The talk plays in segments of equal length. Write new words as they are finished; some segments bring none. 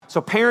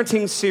So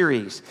parenting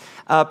series.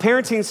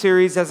 Parenting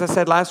series, as I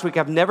said last week,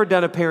 I've never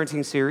done a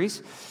parenting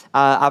series.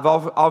 I've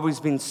always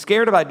been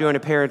scared about doing a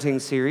parenting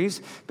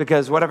series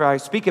because whatever I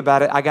speak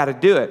about it, I got to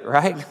do it,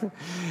 right?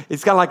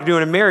 It's kind of like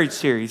doing a marriage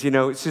series.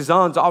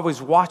 Suzanne's always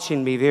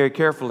watching me very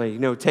carefully,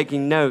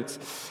 taking notes,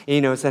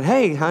 said,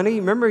 hey, honey,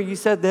 remember you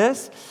said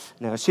this?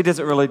 No, she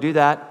doesn't really do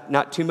that,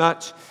 not too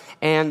much.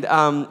 And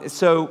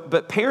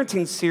but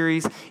parenting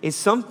series is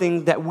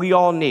something that we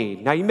all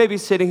need. Now, you may be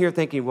sitting here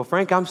thinking, well,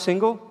 Frank, I'm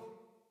single.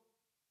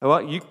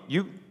 Well,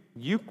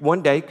 you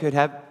one day could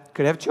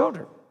have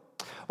children.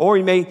 Or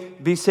you may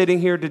be sitting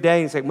here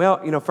today and say,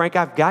 well, Frank,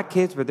 I've got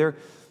kids, but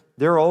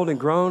they're old and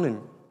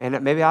grown,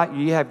 and maybe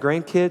you have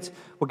grandkids.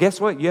 Well, guess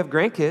what? You have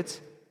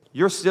grandkids.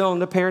 You're still in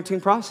the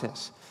parenting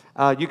process.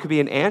 You could be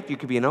an aunt. You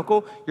could be an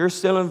uncle. You're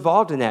still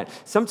involved in that.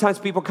 Sometimes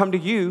people come to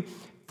you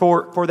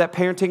for that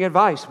parenting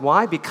advice.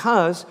 Why?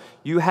 Because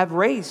you have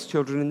raised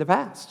children in the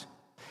past.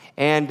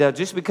 And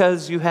just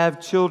because you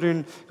have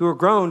children who are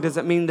grown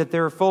doesn't mean that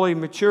they're fully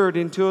matured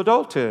into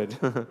adulthood.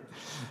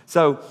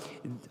 So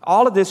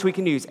all of this we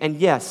can use. And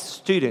yes,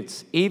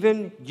 students,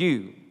 even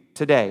you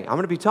today, I'm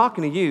going to be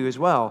talking to you as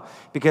well,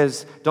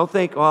 because don't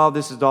think,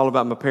 this is all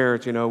about my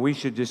parents, we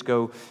should just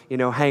go,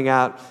 hang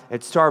out at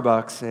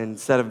Starbucks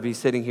instead of be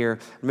sitting here.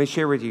 Let me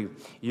share with you,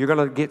 you're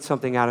going to get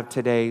something out of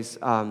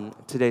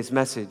today's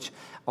message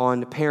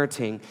on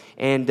parenting.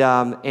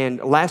 And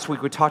last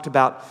week we talked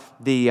about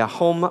the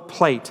home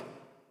plate.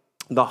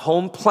 The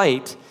home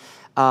plate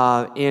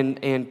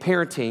in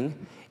parenting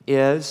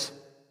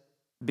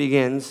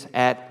begins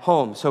at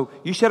home. So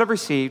you should have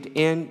received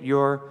in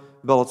your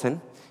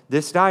bulletin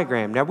this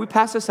diagram. Now, we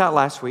passed this out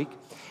last week,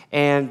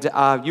 and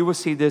you will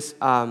see this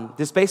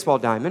baseball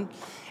diamond,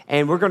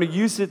 and we're going to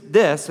use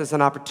this as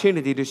an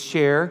opportunity to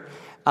share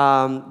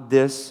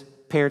this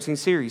parenting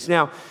series.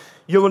 Now,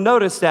 you will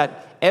notice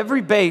that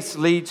every base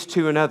leads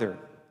to another.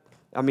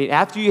 I mean,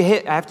 after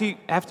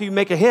you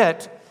make a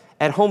hit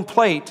at home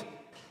plate,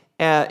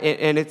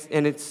 and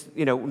it's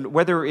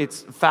whether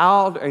it's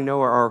fouled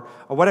or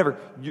whatever,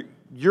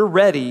 you're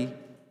ready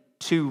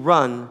to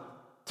run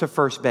to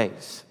first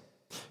base.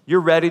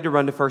 You're ready to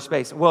run to first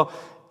base. Well,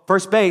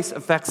 first base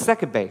affects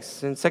second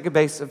base, and second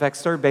base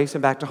affects third base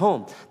and back to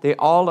home. They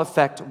all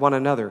affect one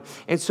another.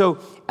 And so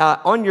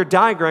on your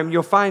diagram,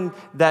 you'll find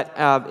that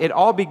it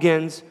all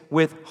begins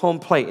with home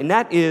plate, and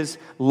that is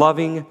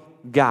loving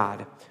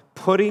God,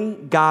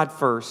 putting God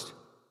first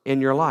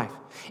in your life.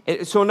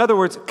 So in other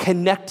words,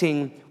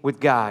 connecting with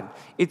God.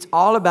 It's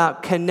all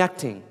about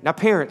connecting. Now,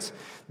 parents,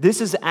 this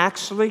is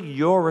actually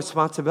your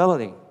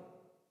responsibility.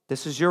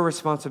 This is your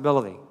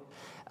responsibility.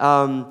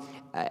 And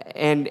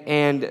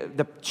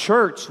the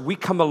church, we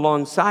come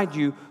alongside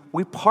you.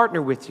 We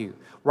partner with you.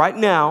 Right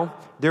now,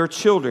 there are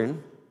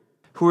children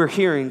who are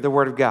hearing the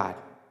Word of God.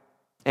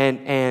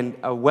 And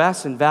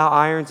Wes and Val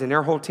Irons and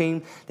their whole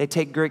team, they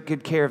take great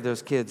good care of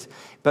those kids.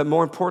 But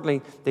more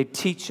importantly, they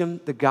teach them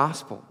the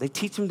gospel. They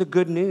teach them the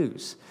good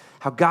news,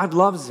 how God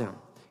loves them,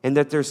 and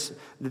that there's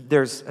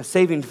a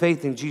saving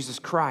faith in Jesus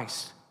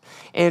Christ.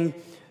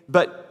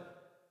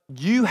 But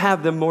you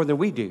have them more than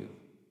we do.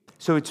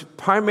 So it's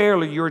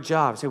primarily your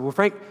job. Say, well,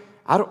 Frank,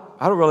 I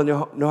don't really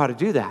know how to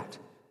do that.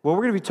 Well,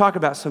 we're going to be talking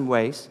about some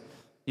ways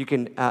you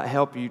can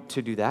help you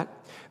to do that.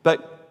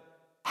 But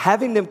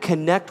having them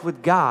connect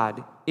with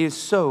God is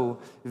so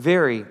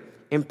very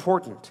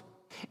important.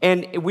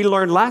 And we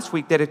learned last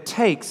week that it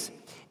takes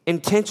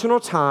intentional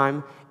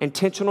time,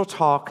 intentional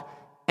talk,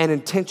 and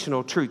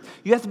intentional truth.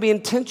 You have to be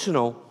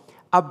intentional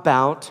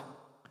about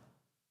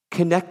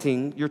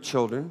connecting your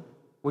children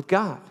with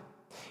God.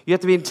 You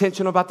have to be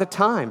intentional about the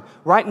time.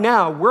 Right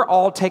now, we're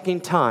all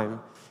taking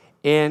time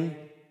in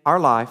our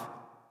life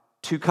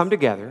to come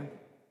together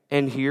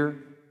and hear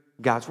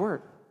God's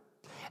word.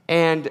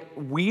 And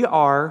we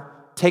are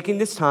taking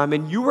this time,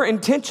 and you were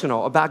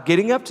intentional about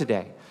getting up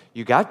today.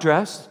 You got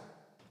dressed,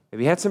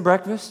 maybe had some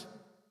breakfast,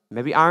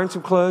 maybe ironed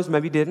some clothes,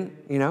 maybe didn't,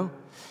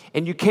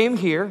 and you came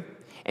here,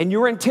 and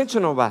you were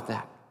intentional about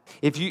that.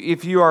 If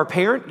you are a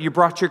parent, you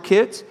brought your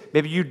kids,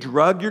 maybe you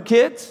drug your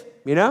kids,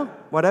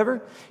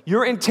 whatever.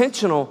 You're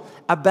intentional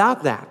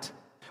about that.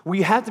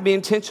 We have to be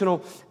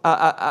intentional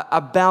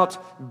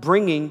about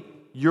bringing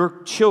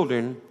your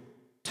children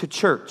to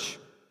church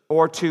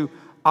or to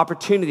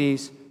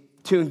opportunities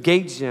to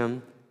engage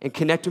them and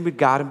connect them with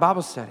God in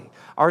Bible study.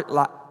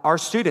 Our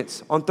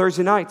students on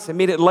Thursday nights, they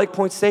meet at Lake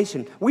Point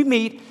Station. We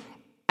meet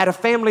at a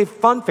family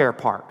fun fair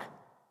park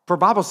for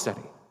Bible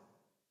study.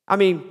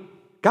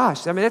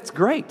 That's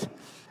great.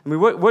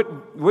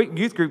 What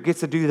youth group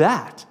gets to do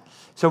that?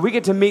 So we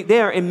get to meet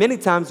there, and many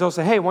times they'll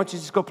say, hey, why don't you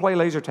just go play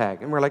laser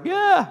tag? And we're like,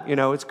 yeah,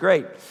 it's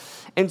great.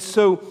 And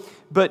so,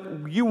 but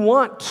you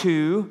want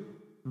to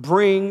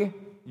bring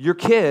your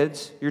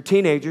kids, your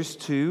teenagers,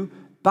 to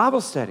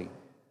Bible study.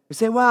 You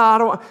say, well, I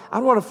don't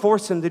want to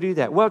force them to do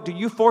that. Well, do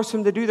you force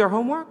them to do their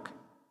homework?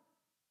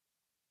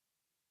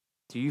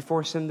 Do you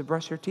force them to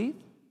brush their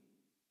teeth?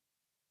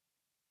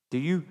 Do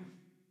you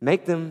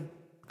make them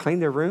clean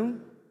their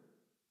room?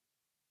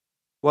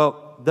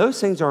 Well, those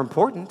things are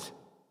important,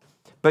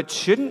 but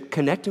shouldn't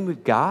connecting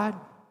with God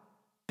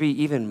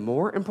be even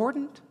more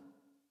important?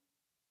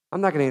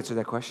 I'm not going to answer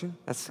that question.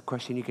 That's the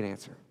question you can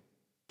answer.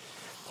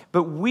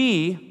 But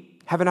we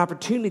have an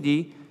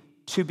opportunity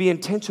to be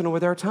intentional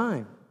with our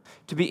time,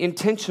 to be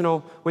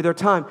intentional with our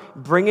time,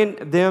 bringing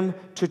them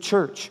to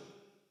church.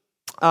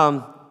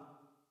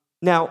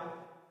 Now,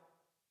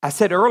 I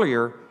said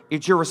earlier,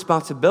 it's your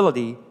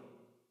responsibility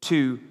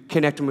to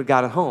connect them with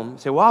God at home.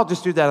 Say, well, I'll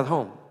just do that at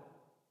home.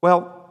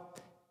 Well,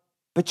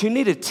 but you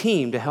need a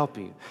team to help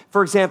you.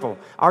 For example,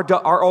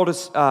 our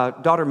oldest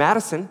daughter,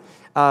 Madison,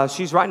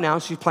 she's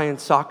playing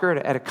soccer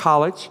at a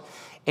college.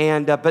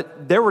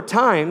 But there were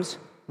times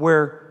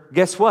where,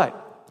 guess what?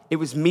 It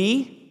was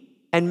me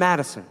and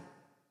Madison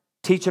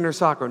teaching her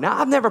soccer. Now,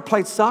 I've never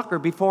played soccer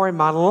before in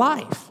my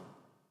life.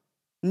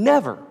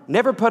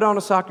 Never put on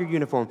a soccer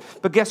uniform.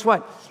 But guess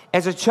what?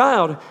 As a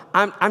child,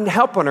 I'm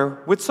helping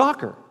her with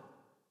soccer.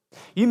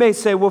 You may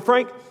say, well,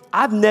 Frank,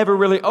 I've never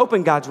really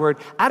opened God's word.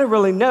 I don't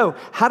really know.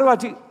 How do I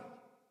do?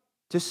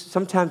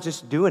 Sometimes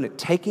just doing it,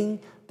 taking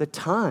the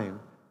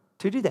time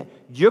to do that.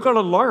 You're going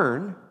to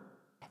learn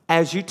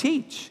as you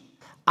teach.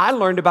 I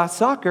learned about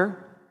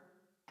soccer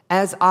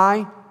as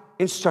I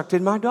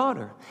instructed my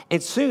daughter.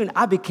 And soon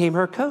I became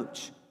her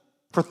coach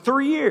for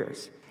 3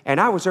 years.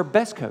 And I was her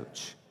best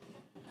coach.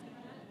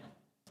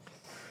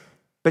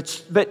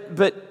 But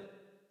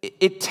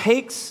it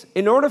takes,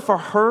 in order for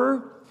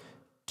her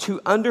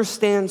to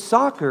understand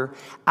soccer,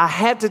 I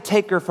had to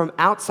take her from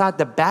outside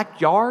the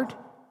backyard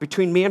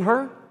between me and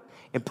her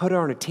and put her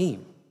on a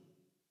team.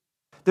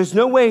 There's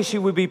no way she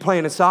would be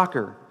playing a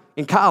soccer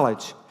in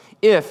college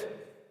if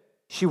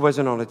she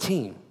wasn't on a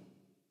team.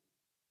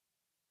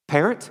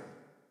 Parent,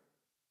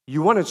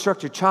 you want to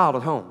instruct your child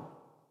at home,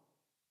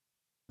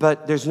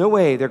 but there's no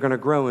way they're going to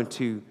grow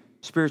into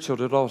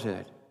spiritual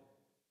adulthood.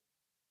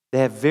 They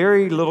have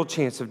very little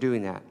chance of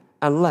doing that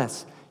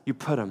unless you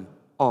put them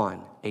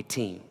on a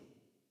team.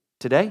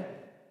 Today,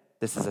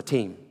 this is a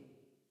team.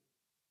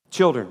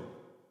 Children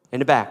in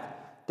the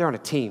back, they're on a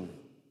team.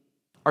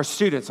 Our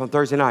students on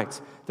Thursday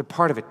nights, they're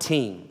part of a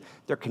team.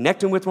 They're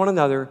connecting with one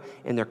another,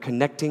 and they're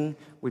connecting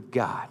with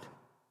God.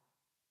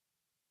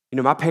 You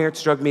know, my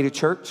parents drug me to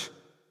church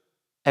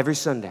every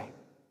Sunday.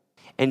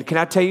 And can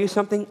I tell you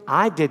something?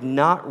 I did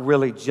not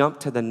really jump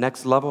to the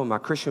next level in my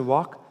Christian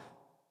walk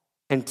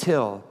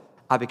until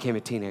I became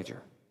a teenager.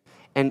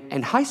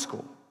 And high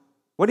school,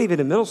 what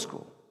even in middle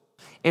school?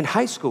 In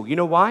high school, you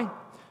know why?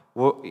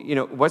 Well,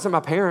 it wasn't my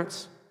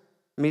parents.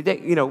 I mean,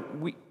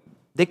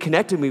 they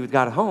connected me with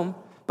God at home,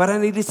 but I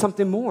needed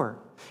something more.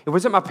 It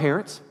wasn't my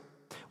parents.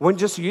 It wasn't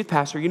just a youth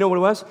pastor. You know what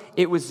it was?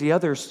 It was the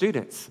other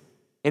students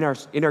in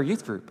our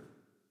youth group.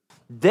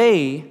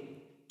 They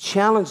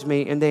challenged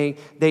me and they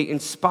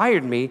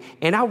inspired me,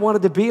 and I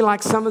wanted to be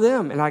like some of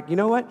them. And you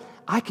know what?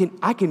 I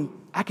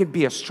can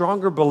be a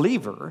stronger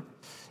believer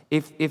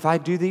if I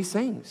do these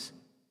things.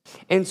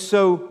 And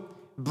so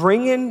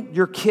bringing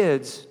your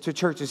kids to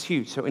church is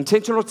huge. So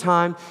intentional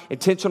time,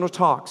 intentional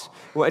talks.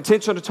 Well,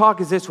 intentional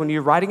talk is this: when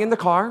you're riding in the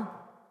car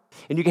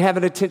and you can have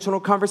an intentional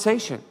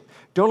conversation.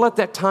 Don't let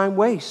that time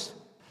waste.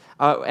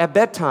 At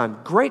bedtime,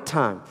 great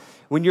time.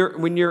 When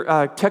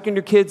you're tucking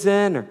your kids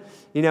in,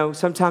 or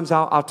sometimes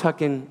I'll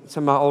tuck in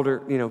some of my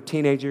older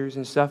teenagers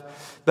and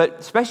stuff. But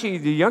especially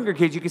the younger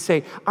kids, you can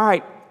say, all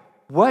right,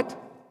 what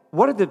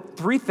are the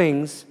 3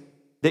 things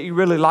that you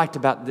really liked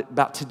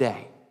about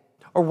today?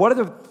 Or what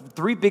are the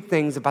 3 big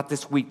things about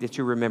this week that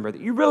you remember that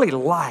you really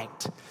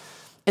liked?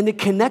 And then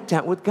connect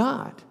that with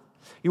God.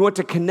 You want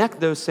to connect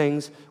those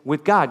things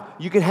with God.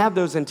 You can have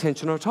those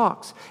intentional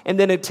talks. And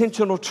then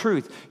intentional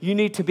truth. You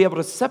need to be able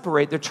to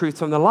separate the truth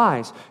from the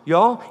lies.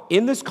 Y'all,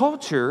 in this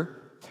culture,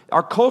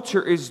 our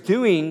culture is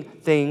doing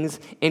things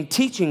and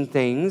teaching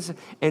things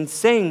and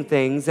saying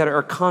things that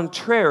are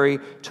contrary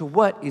to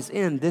what is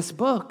in this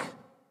book.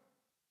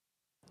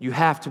 You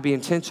have to be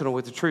intentional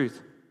with the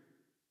truth.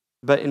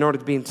 But in order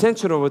to be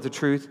intentional with the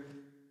truth,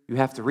 you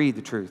have to read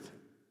the truth.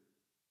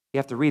 You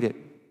have to read it.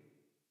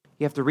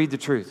 You have to read the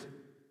truth.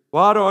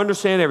 Well, I don't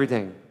understand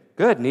everything.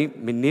 Good,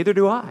 neither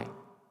do I.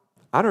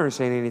 I don't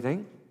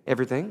understand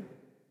everything.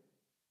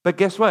 But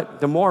guess what?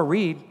 The more I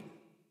read,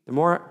 the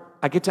more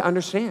I get to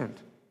understand.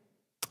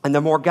 And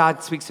the more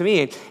God speaks to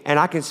me, and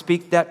I can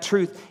speak that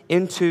truth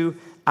into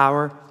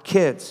our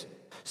kids.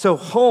 So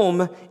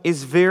home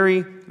is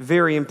very,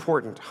 very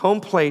important.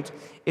 Home plate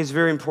is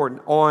very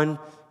important on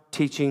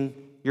teaching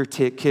your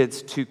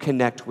kids to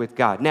connect with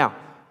God. Now,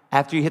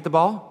 after you hit the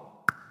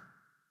ball,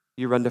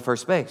 you run to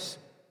first base.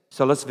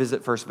 So let's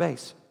visit first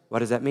base. What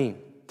does that mean?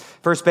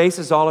 First base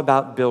is all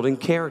about building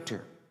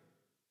character.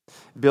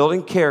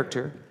 Building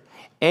character,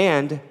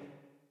 and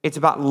it's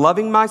about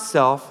loving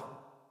myself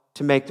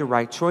to make the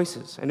right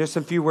choices. And there's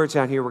some few words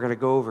down here we're going to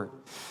go over.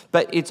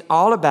 But it's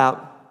all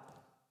about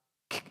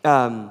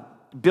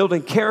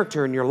building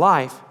character in your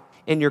life,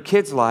 in your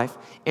kids' life,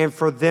 and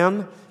for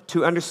them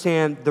to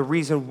understand the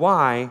reason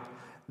why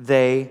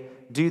they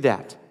do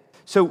that.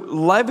 So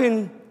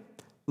loving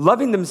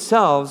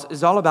themselves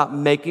is all about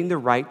making the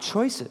right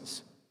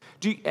choices.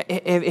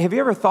 Have you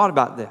ever thought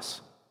about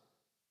this?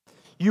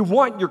 You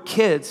want your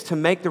kids to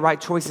make the right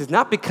choices,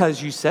 not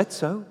because you said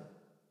so.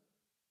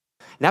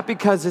 not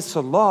because it's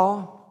a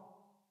law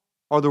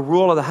or the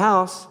rule of the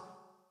house.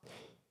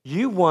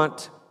 You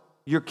want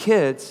your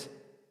kids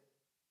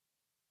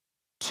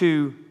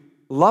to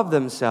love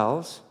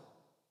themselves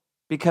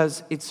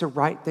because it's the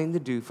right thing to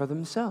do for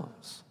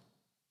themselves.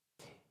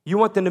 You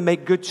want them to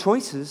make good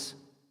choices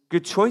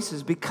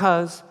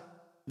because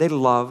they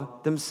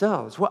love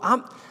themselves. Well,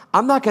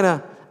 I'm not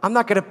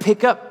gonna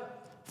pick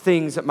up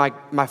things that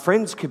my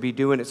friends could be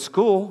doing at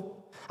school.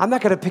 I'm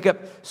not gonna pick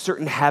up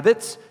certain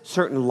habits,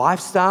 certain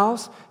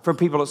lifestyles from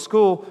people at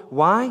school.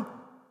 Why?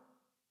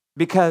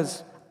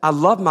 Because I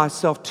love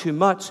myself too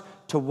much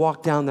to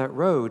walk down that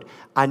road.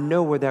 I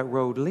know where that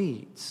road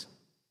leads.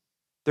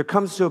 There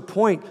comes to a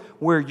point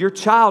where your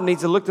child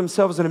needs to look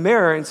themselves in a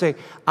mirror and say,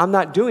 I'm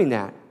not doing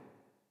that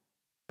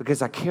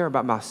because I care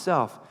about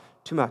myself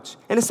too much.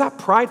 And it's not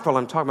prideful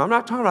I'm talking about. I'm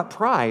not talking about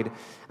pride.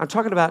 I'm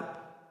talking about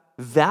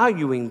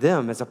valuing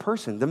them as a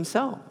person,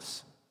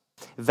 themselves.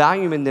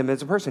 Valuing them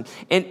as a person.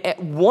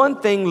 And one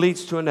thing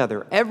leads to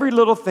another. Every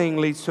little thing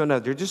leads to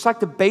another. Just like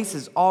the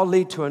bases all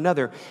lead to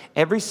another,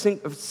 every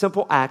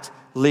simple act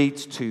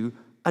leads to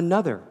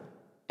another.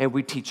 And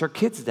we teach our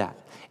kids that.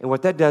 And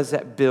what that does,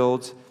 that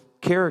builds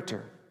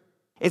character.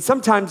 And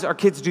sometimes our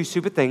kids do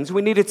stupid things.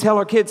 We need to tell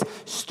our kids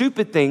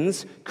stupid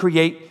things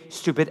create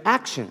stupid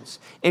actions.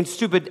 And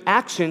stupid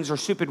actions or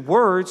stupid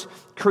words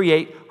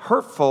create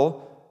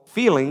hurtful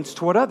feelings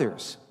toward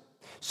others.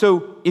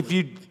 So if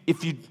you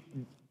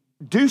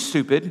do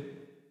stupid,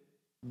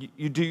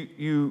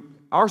 you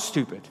are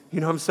stupid.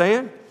 You know what I'm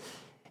saying?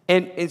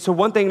 And so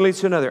one thing leads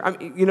to another. I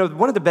mean,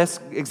 one of the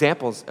best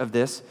examples of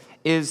this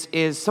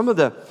is some of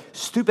the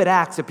stupid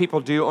acts that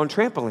people do on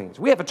trampolines.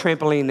 We have a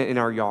trampoline in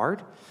our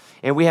yard,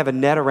 and we have a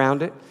net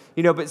around it.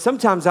 But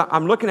sometimes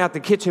I'm looking out the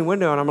kitchen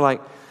window, and I'm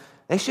like,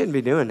 they shouldn't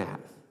be doing that.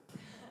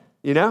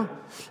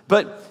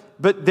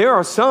 But there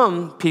are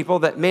some people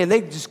that, man,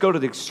 they just go to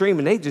the extreme,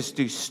 and they just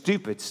do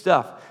stupid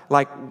stuff.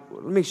 Like,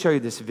 let me show you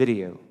this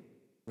video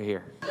right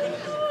here.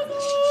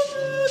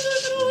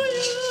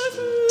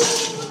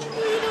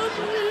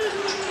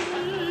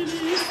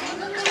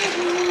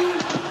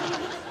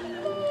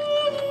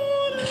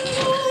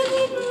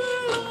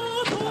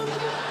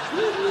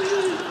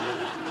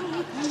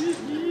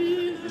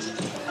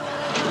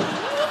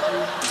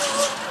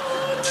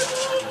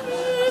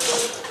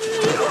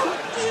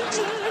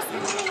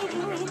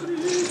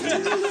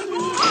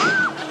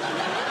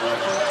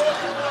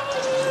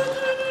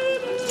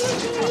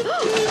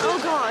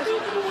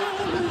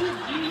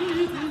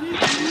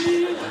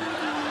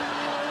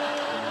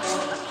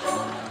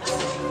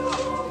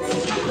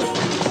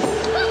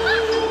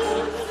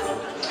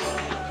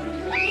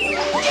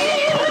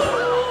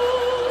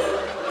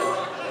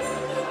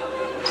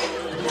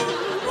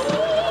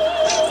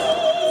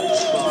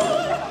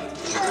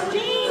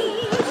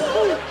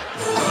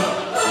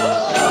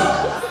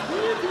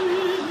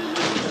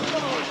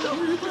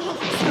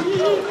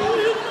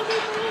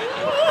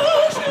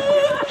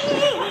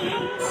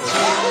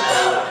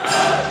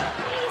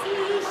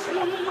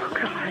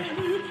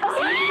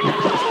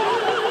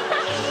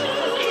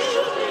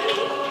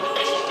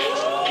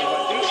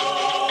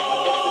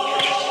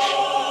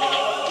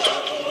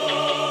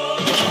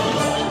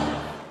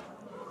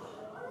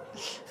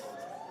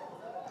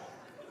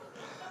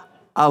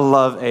 I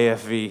love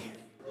AFV.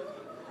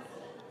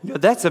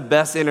 That's the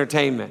best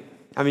entertainment.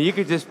 I mean, you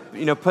could just,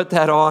 put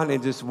that on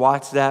and just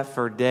watch that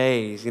for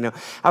days,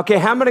 Okay,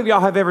 how many of y'all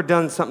have ever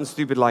done something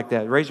stupid like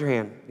that? Raise your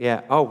hand.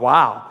 Yeah. Oh,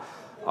 wow.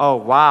 Oh,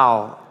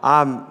 wow.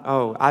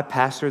 I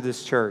pastor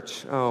this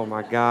church. Oh,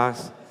 my gosh.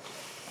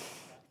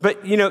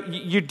 But,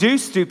 you do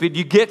stupid,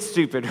 you get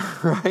stupid,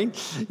 right?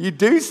 You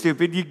do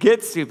stupid, you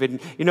get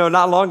stupid.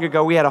 Not long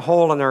ago, we had a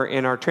hole in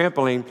our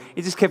trampoline.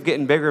 It just kept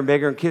getting bigger and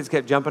bigger, and kids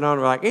kept jumping on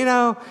it. We're like,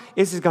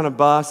 this is going to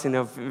bust.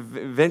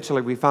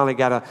 Eventually, we finally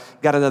got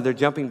another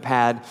jumping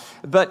pad.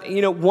 But,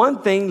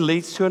 one thing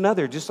leads to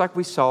another, just like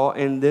we saw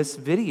in this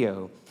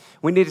video.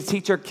 We need to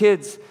teach our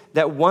kids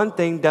that one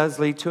thing does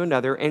lead to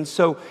another. And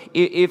so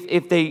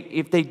if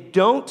they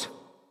don't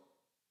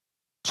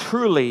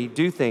truly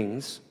do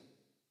things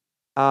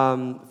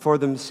for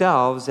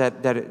themselves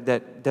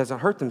that doesn't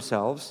hurt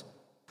themselves,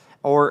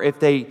 or if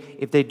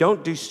they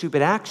don't do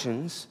stupid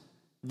actions,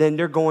 then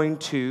they're going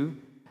to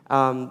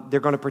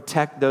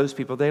protect those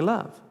people they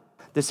love.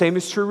 The same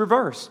is true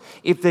reverse.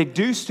 If they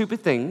do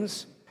stupid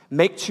things,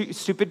 make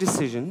stupid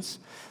decisions,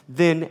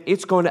 then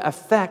it's going to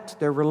affect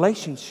their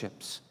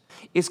relationships.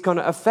 It's going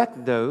to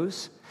affect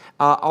those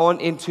on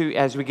into,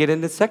 as we get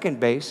into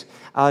second base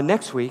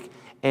next week,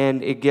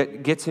 and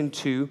it gets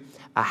into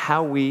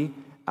how we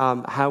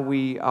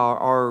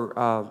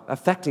are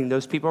affecting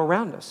those people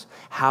around us,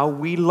 how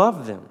we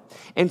love them.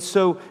 And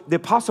so the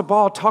Apostle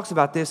Paul talks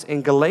about this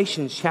in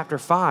Galatians chapter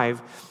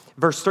 5,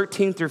 verse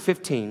 13 through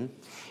 15.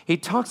 He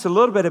talks a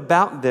little bit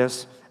about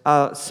this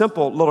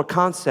simple little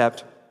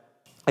concept.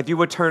 If you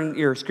would turn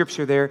your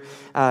scripture there,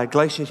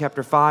 Galatians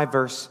chapter 5,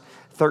 verse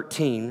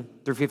 13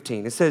 through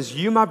 15. It says,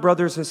 "You, my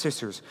brothers and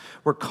sisters,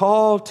 were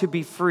called to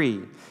be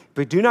free,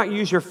 but do not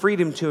use your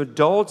freedom to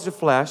indulge the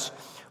flesh.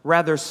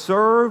 Rather,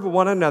 serve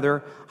one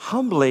another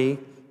humbly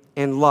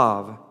in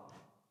love,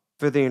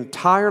 for the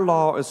entire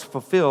law is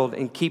fulfilled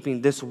in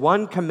keeping this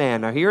one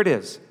command. Now here it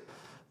is.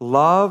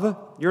 Love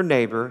your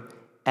neighbor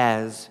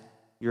as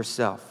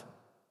yourself.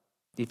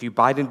 If you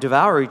bite and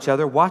devour each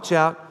other, watch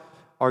out,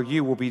 or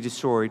you will be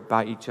destroyed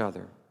by each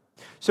other.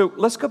 So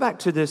let's go back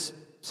to this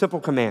simple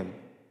command.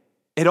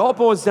 It all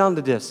boils down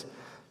to this.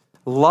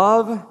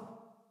 Love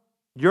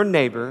your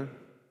neighbor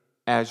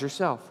as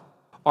yourself,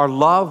 or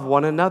love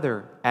one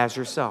another as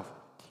yourself.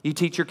 You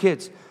teach your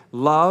kids,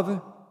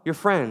 love your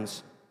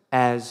friends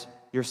as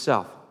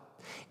yourself.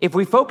 If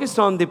we focus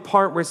on the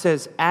part where it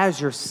says as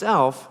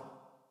yourself,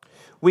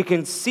 we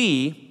can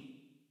see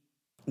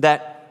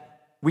that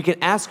we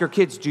can ask our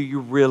kids, do you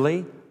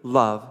really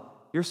love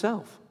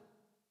yourself?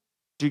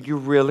 Do you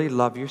really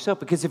love yourself?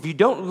 Because if you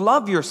don't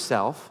love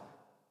yourself,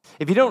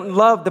 if you don't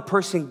love the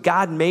person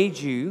God made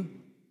you,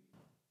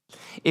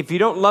 if you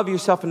don't love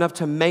yourself enough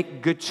to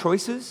make good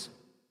choices,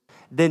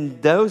 then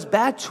those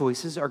bad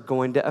choices are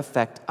going to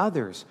affect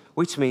others,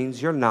 which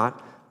means you're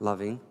not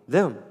loving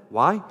them.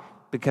 Why?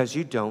 Because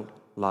you don't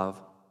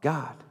love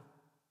God.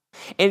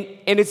 And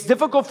it's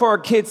difficult for our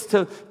kids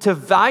to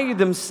value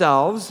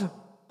themselves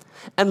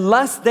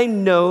unless they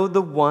know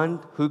the one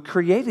who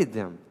created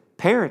them.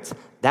 Parents,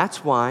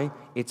 that's why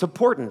it's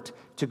important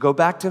to go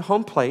back to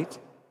home plate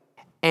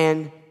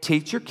and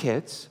teach your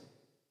kids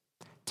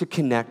to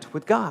connect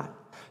with God.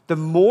 The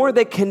more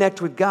they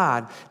connect with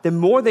God, the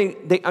more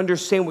they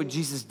understand what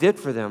Jesus did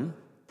for them,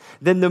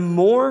 then the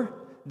more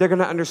they're going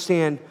to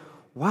understand,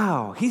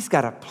 wow, he's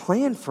got a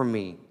plan for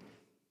me.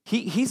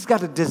 He's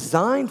got a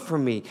design for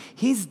me.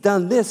 He's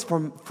done this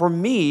for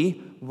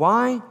me.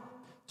 Why?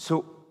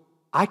 So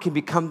I can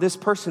become this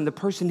person, the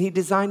person he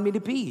designed me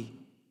to be.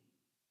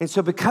 And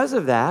so because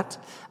of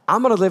that,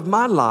 I'm going to live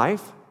my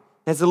life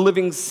as a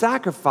living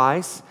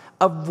sacrifice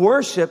of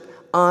worship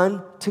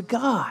unto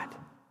God.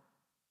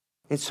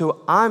 And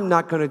so I'm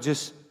not going to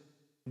just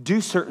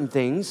do certain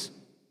things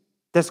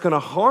that's going to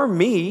harm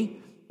me.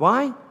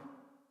 Why?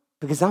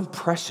 Because I'm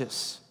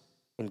precious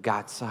in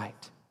God's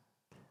sight.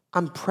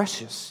 I'm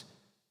precious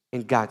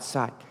in God's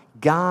sight.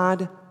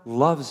 God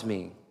loves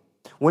me.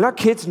 When our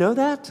kids know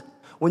that,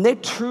 when they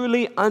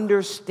truly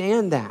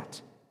understand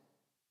that,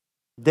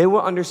 they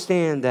will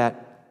understand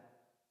that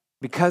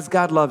because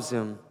God loves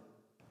them,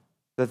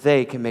 that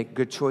they can make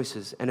good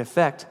choices and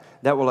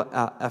that will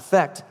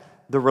affect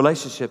the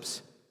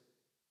relationships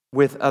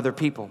with other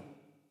people.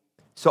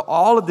 So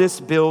all of this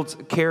builds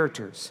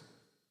characters.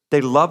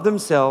 They love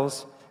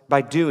themselves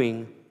by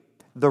doing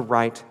the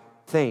right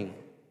thing.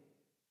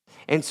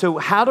 And so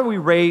how do we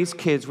raise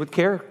kids with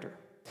character?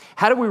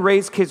 How do we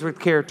raise kids with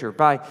character?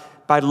 By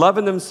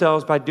loving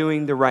themselves, by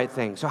doing the right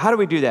thing. So how do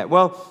we do that?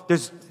 Well,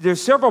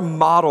 there's several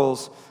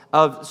models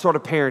of sort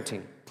of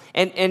parenting.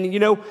 And you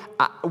know,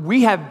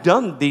 we have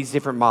done these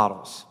different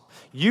models.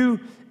 You,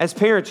 as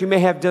parents, you may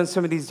have done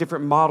some of these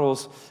different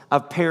models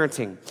of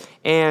parenting.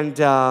 And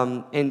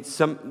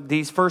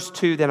these first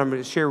two that I'm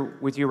going to share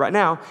with you right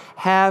now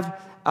have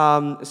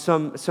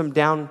some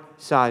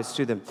downsides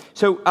to them.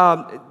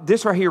 So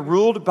this right here,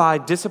 ruled by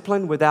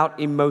discipline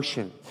without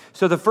emotion.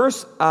 So the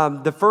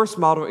first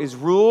model is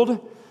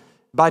ruled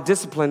by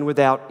discipline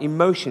without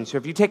emotion. So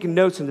if you're taking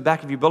notes in the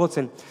back of your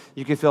bulletin,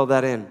 you can fill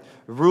that in.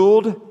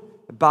 Ruled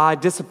by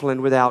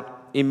discipline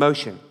without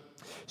emotion.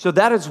 So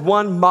that is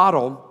one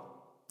model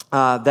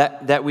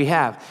that we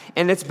have.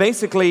 And it's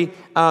basically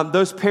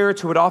those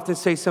parents who would often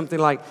say something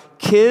like,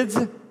 kids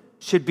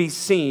should be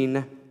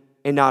seen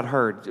and not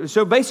heard.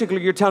 So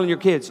basically you're telling your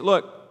kids,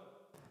 look,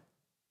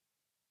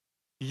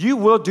 you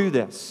will do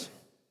this.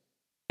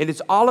 And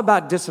it's all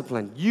about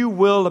discipline. You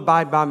will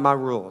abide by my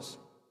rules.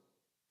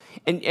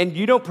 And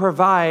you don't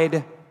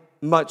provide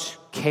much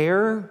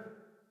care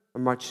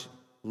or much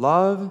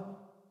love.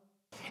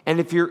 And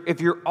if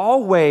you're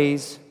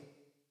always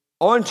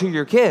onto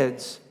your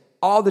kids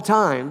all the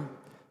time,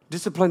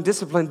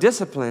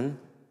 discipline,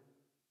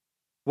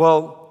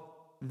 well,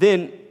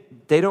 then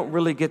they don't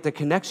really get the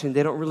connection.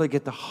 They don't really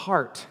get the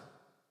heart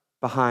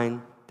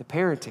behind the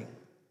parenting.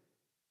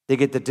 They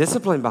get the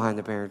discipline behind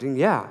the parenting,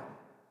 yeah.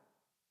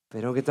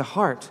 They don't get the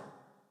heart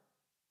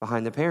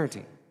behind the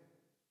parenting.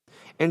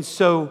 And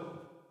so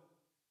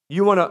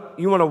you want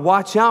to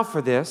watch out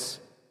for this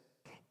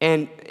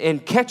and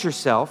catch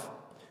yourself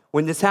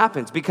when this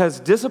happens, because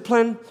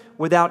discipline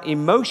without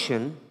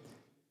emotion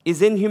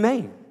is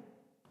inhumane.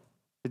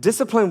 The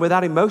discipline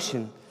without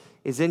emotion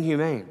is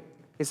inhumane.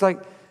 It's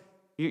like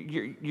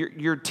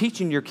you're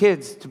teaching your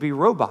kids to be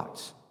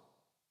robots.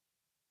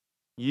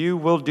 You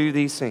will do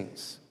these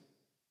things,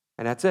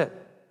 and that's it.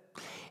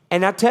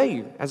 And I tell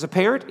you, as a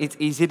parent, it's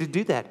easy to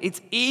do that. It's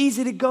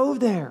easy to go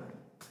there.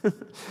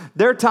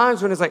 There are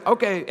times when it's like,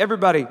 okay,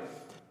 everybody,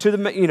 come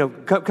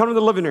to the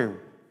living room.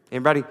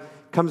 Everybody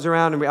comes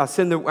around, and I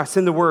send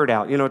the word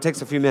out. It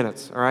takes a few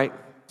minutes, all right?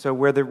 So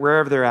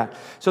wherever they're at.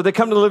 So they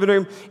come to the living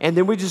room, and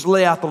then we just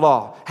lay out the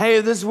law. Hey,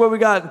 this is what we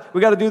got.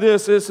 We got to do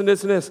this, and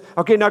this, and this.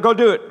 Okay, now go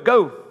do it.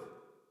 Go.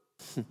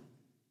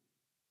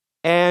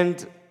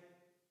 And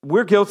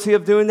we're guilty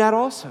of doing that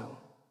also.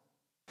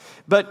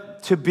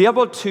 But to be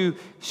able to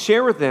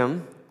share with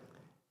them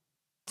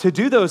to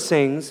do those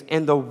things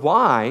and the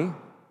why,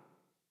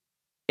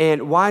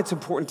 and why it's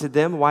important to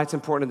them, why it's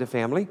important to the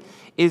family,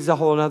 is a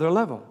whole nother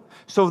level.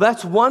 So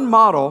that's one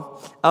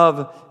model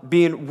of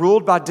being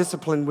ruled by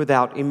discipline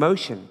without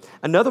emotion.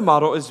 Another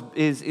model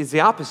is the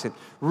opposite,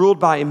 ruled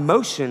by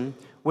emotion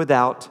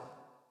without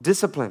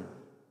discipline.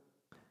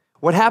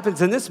 What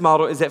happens in this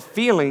model is that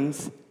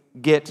feelings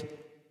get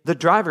the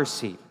driver's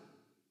seat.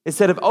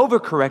 Instead of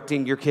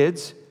overcorrecting your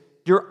kids,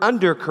 you're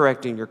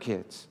undercorrecting your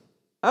kids.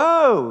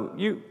 Oh,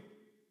 you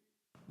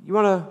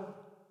want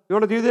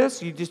to do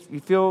this? You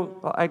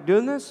feel like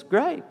doing this?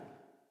 Great.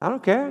 I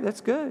don't care.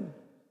 That's good.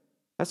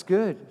 That's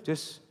good.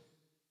 Just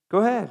go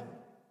ahead.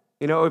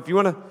 If you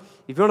want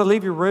to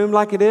leave your room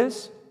like it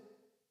is,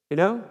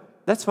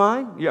 that's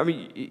fine.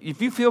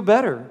 If you feel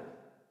better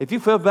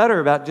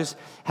about just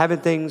having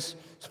things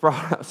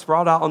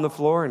sprawled out on the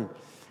floor and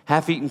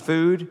half-eaten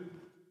food,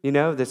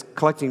 that's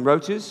collecting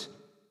roaches,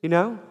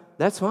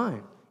 that's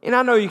fine. And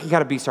I know you can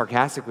kind of be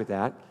sarcastic with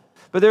that,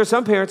 but there are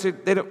some parents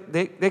that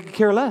they could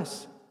care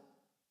less.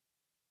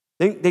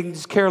 They can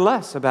just care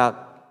less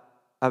about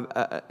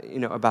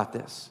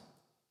this.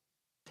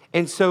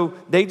 And so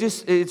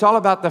it's all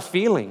about the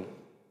feeling.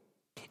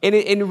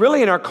 And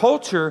really in our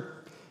culture,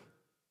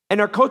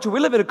 we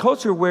live in a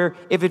culture where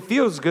if it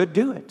feels good,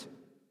 do it.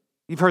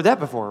 You've heard that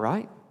before,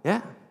 right?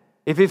 Yeah.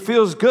 If it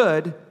feels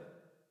good,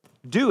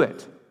 do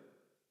it.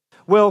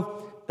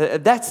 Well,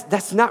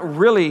 that's not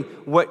really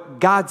what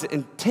God's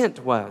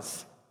intent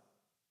was.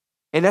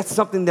 And that's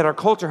something that our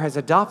culture has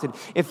adopted.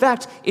 In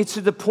fact, it's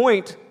to the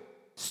point,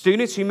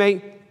 students, you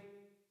may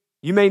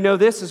know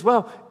this as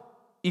well.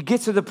 You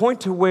get to the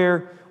point to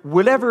where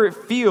whatever it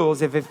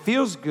feels, if it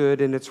feels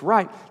good and it's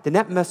right, then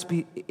it must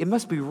be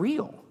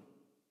real.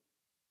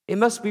 It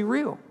must be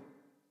real.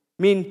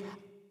 I mean,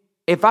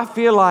 if I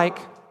feel like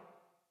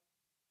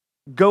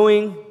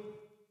going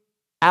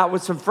out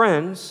with some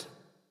friends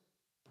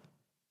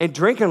and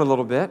drinking a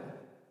little bit,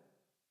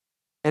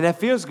 and that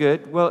feels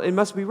good, well, it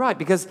must be right,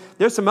 because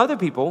there's some other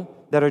people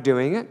that are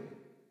doing it,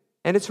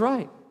 and it's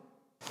right.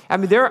 I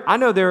mean, I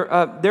know there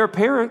are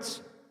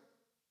parents,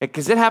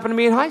 because it happened to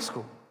me in high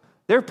school.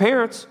 There are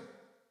parents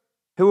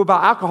who will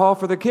buy alcohol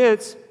for their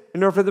kids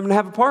in order for them to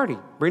have a party,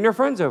 bring their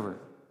friends over.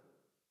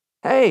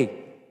 Hey,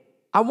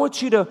 I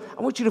want you to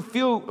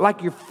feel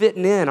like you're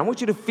fitting in. I want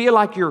you to feel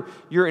like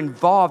you're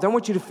involved. I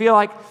want you to feel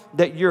like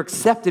that you're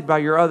accepted by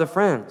your other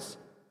friends.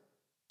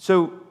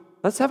 So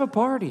let's have a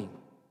party.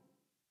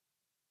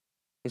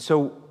 And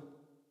so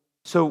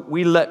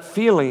we let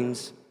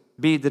feelings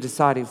be the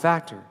deciding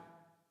factor.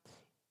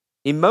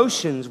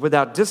 Emotions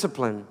without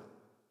discipline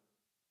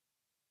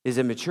is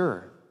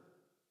immature.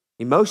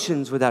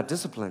 Emotions without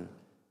discipline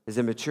is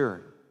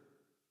immature.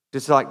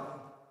 Just like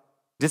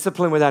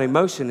discipline without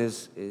emotion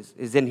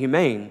is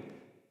inhumane.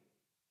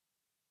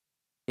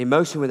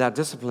 Emotion without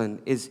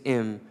discipline is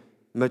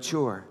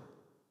immature.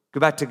 Go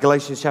back to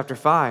Galatians chapter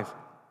 5.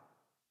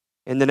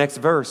 In the next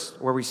verse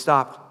where we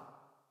stopped,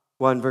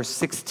 verse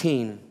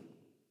 16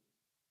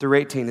 through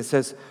 18, it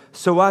says,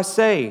 "So I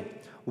say,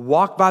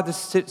 walk by the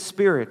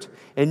Spirit,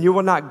 and you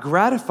will not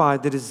gratify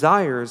the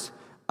desires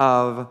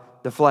of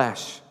the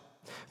flesh.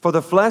 For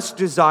the flesh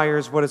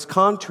desires what is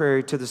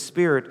contrary to the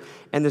Spirit,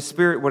 and the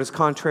Spirit what is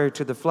contrary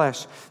to the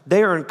flesh.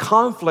 They are in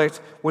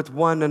conflict with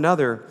one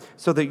another,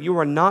 so that you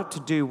are not to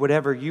do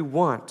whatever you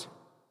want.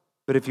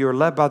 But if you are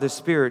led by the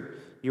Spirit,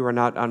 you are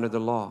not under the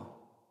law."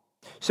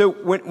 So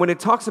when it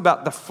talks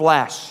about the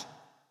flesh,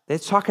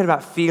 it's talking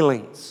about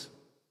feelings.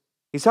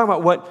 He's talking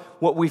about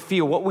what we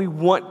feel, what we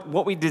want,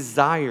 what we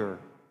desire.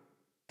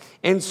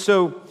 And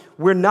so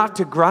we're not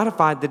to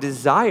gratify the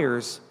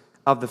desires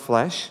of the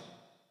flesh.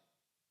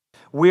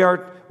 We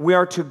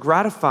are to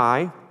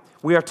gratify,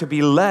 we are to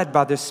be led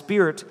by the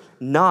Spirit,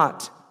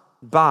 not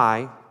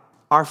by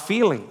our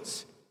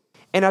feelings.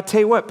 And I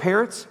tell you what,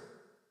 parents,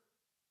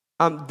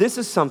 this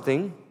is a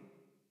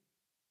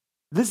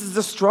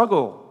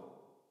struggle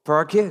for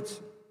our kids.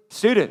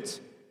 Students,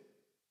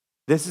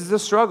 this is a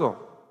struggle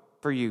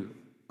for you.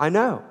 I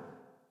know.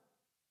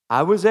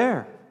 I was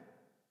there.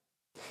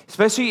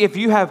 Especially if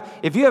you have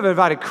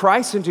invited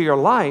Christ into your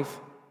life,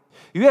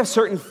 you have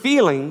certain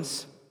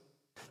feelings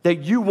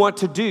that you want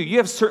to do. You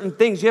have certain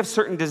things, you have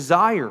certain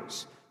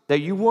desires that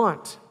you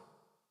want.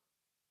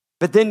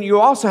 But then you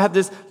also have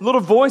this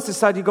little voice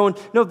inside you going,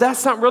 no,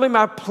 that's not really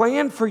my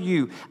plan for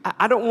you.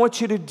 I don't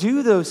want you to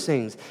do those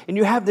things. And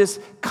you have this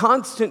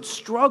constant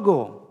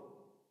struggle.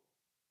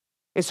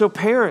 And so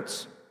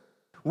parents,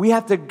 we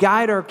have to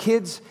guide our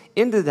kids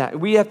into that.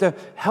 We have to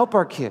help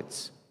our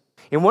kids.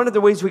 And one of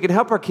the ways we can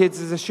help our kids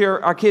is to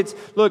share our kids,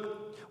 look,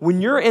 when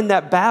you're in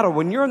that battle,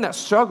 when you're in that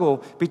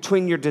struggle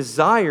between your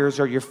desires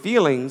or your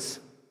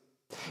feelings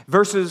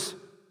versus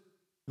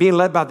being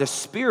led by the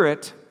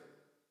Spirit,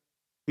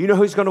 you know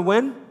who's going to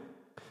win?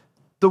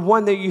 The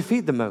one that you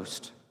feed the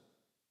most.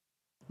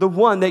 The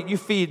one that you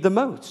feed the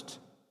most.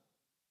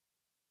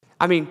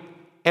 I mean,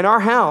 in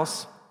our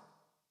house,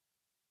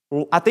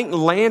 I think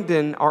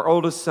Landon, our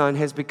oldest son,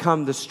 has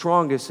become the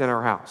strongest in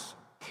our house.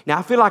 Now,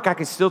 I feel like I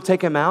could still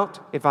take him out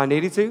if I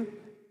needed to.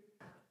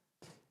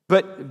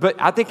 But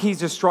I think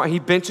he's he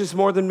benches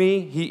more than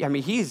me.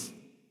 He's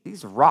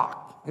a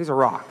rock. He's a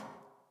rock.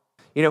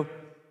 You know,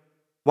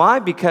 why?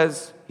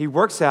 Because he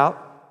works out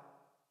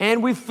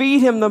and we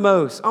feed him the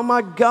most. Oh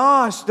my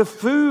gosh, the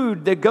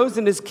food that goes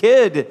in his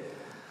kid.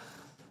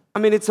 I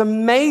mean, it's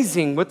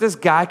amazing what this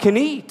guy can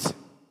eat.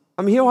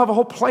 I mean, he'll have a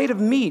whole plate of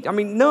meat. I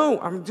mean,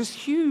 just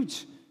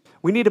huge.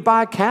 We need to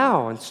buy a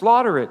cow and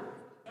slaughter it.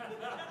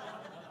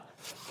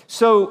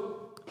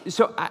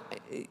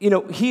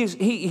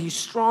 He's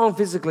strong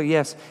physically,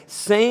 yes.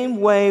 Same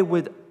way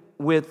with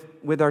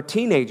our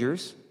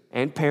teenagers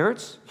and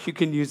parents. You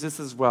can use this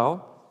as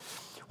well.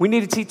 We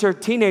need to teach our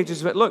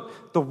teenagers that,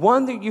 look, the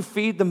one that you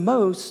feed the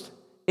most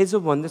is the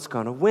one that's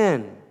going to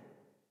win.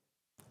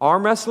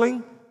 Arm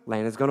wrestling,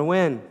 Lana's going to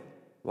win.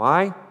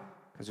 Why?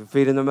 Because we're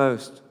feeding the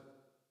most.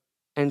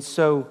 And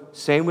so,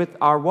 same with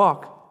our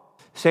walk.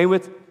 Same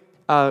with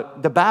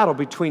the battle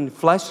between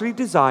fleshly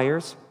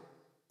desires,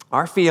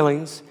 our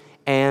feelings,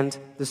 and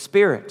the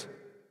Spirit.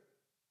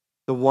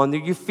 The one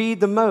that you feed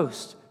the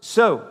most.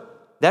 So,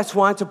 that's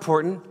why it's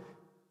important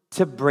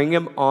to bring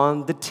them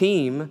on the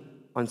team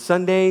on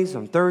Sundays,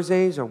 on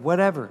Thursdays, or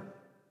whatever,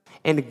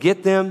 and to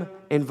get them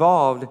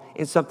involved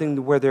in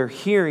something where they're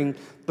hearing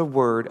the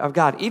Word of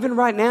God. Even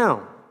right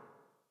now,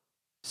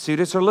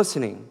 students are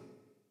listening,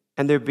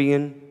 and they're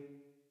being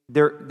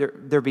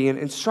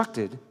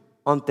instructed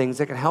on things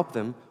that can help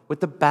them with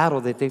the battle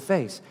that they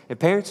face. And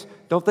parents,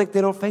 don't think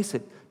they don't face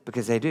it,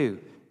 because they do.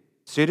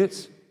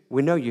 Students,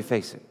 we know you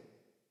face it.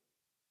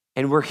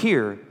 And we're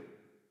here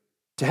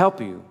to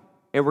help you,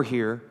 and we're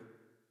here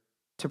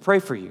to pray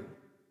for you.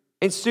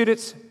 And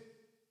students,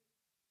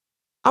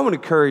 I want to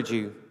encourage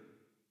you,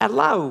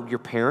 allow your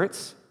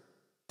parents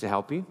to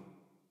help you.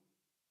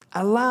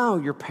 Allow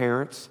your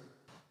parents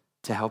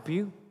to help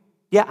you.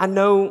 Yeah, I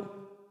know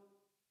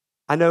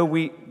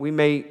we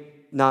may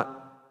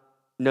not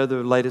know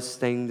the latest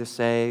thing to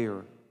say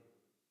or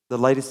the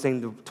latest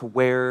thing to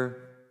wear.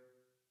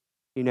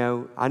 You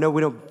know, I know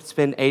we don't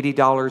spend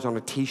 $80 on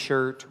a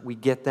t-shirt. We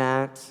get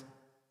that.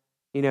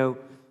 You know,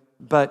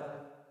 but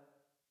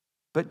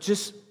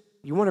just,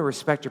 you want to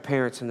respect your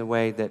parents in the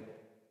way that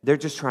they're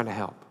just trying to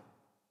help.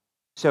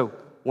 So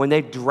when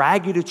they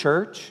drag you to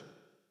church,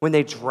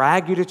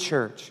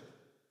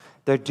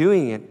 they're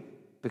doing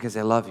it because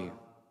they love you.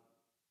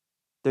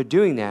 They're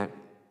doing that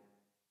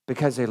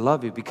because they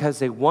love you, because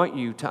they want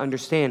you to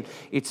understand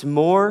it's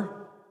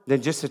more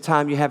than just the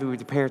time you have it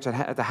with your parents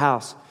at the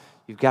house.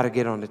 You've got to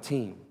get on the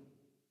team.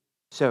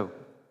 So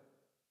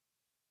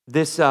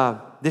this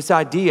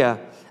idea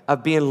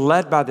of being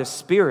led by the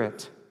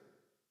Spirit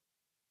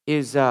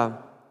is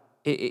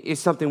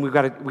something we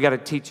got to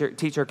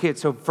teach our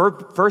kids. So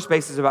first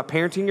base is about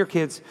parenting your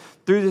kids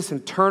through this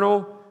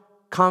internal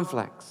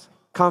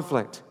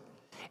conflict.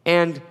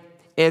 And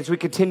as we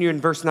continue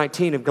in verse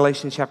 19 of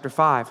Galatians chapter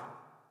 5,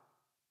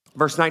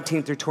 verse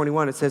 19 through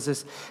 21, it says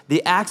this: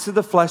 the acts of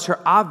the flesh are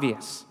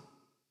obvious.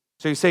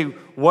 So you say,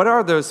 what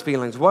are those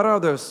feelings? What are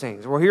those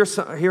things? Well,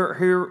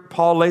 here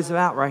Paul lays it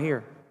out right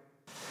here.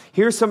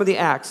 Here's some of the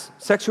acts.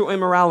 Sexual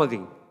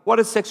immorality. What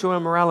is sexual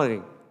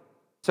immorality?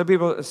 Some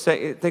people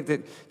think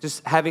that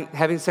just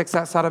having sex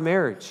outside of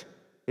marriage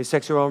is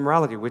sexual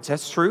immorality, which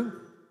that's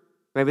true.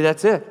 Maybe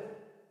that's it.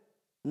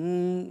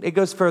 It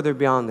goes further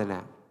beyond than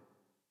that.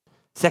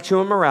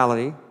 Sexual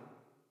immorality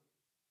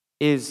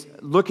is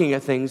looking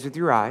at things with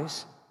your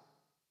eyes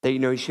that you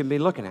know you shouldn't be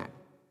looking at.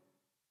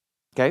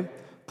 Okay?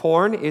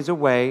 Porn is a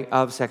way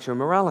of sexual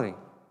immorality.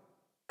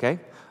 Okay?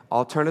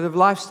 Alternative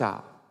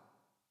lifestyle.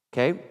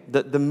 Okay?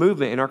 The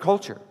movement in our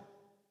culture.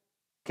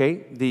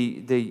 Okay?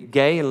 The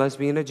gay and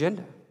lesbian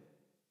agenda.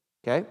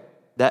 Okay?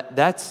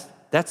 That's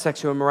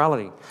sexual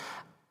immorality.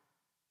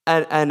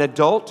 An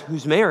adult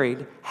who's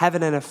married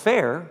having an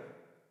affair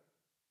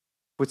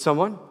with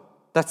someone,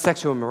 that's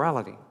sexual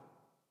immorality.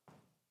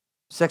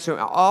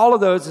 All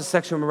of those is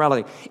sexual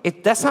immorality.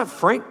 That's not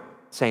Frank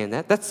saying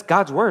that. That's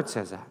God's word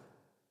says that.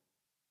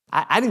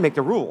 I didn't make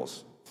the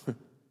rules.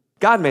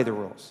 God made the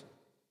rules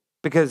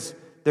because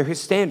they're his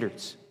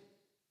standards.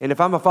 And if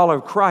I'm a follower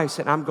of Christ,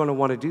 then I'm going to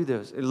want to do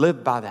those,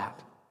 live by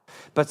that.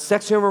 But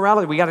sexual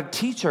immorality, we got to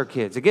teach our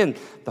kids. Again,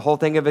 the whole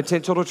thing of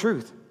intentional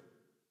truth.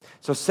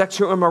 So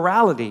sexual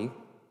immorality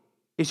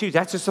is huge.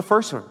 That's just the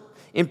first one.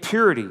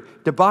 Impurity,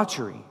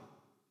 debauchery,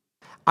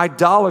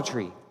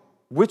 idolatry,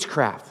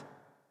 witchcraft.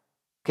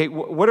 Okay,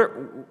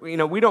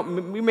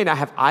 we may not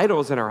have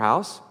idols in our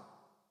house,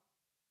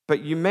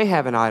 but you may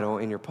have an idol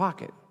in your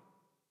pocket.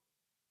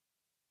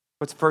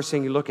 What's the first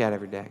thing you look at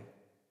every day?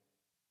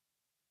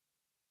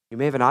 You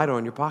may have an idol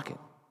in your pocket.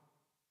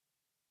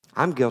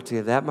 I'm guilty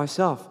of that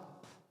myself.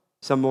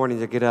 Some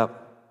mornings I get up,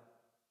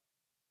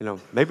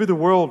 maybe the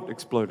world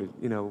exploded,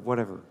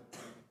 whatever.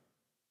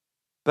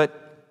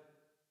 But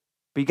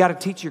you got to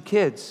teach your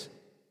kids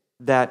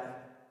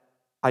that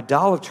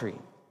idolatry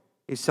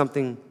is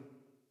something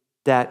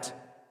that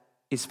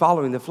is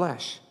following the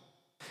flesh.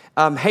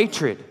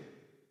 Hatred,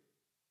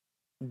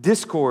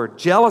 discord,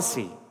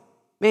 jealousy.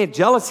 Man,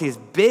 jealousy is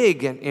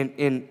big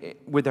in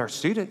with our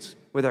students,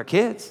 with our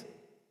kids,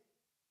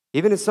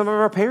 even in some of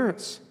our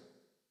parents.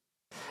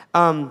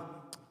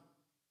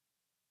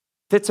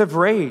 Fits of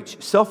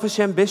rage, selfish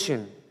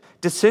ambition,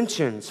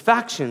 dissensions,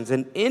 factions,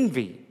 and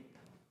envy,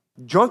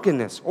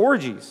 drunkenness,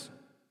 orgies,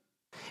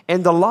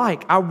 and the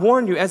like. I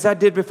warn you, as I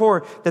did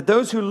before, that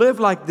those who live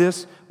like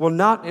this will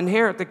not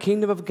inherit the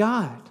kingdom of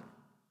God.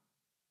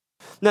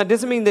 Now, it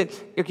doesn't mean that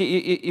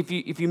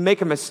if you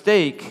make a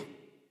mistake,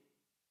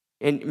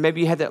 and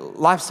maybe you had that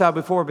lifestyle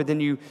before, but then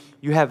you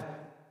have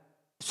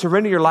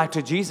surrendered your life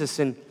to Jesus,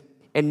 and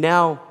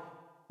now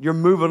you're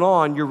moving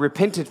on, you're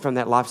repentant from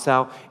that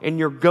lifestyle, and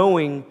you're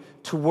going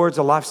towards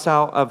a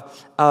lifestyle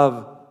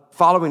of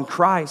following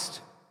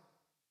Christ.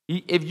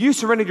 If you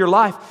surrendered your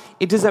life,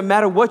 it doesn't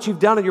matter what you've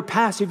done in your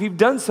past. If you've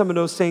done some of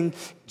those things,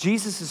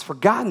 Jesus has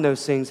forgotten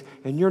those things,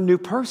 and you're a new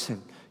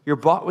person. You're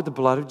bought with the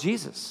blood of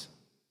Jesus.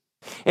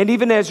 And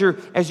even as you're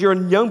a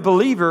young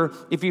believer,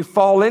 if you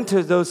fall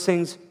into those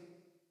things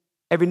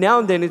every now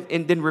and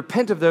then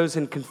repent of those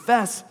and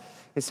confess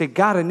and say,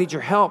 God, I need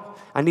your help.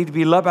 I need to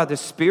be loved by the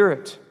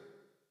Spirit.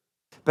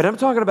 But I'm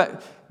talking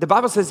about, the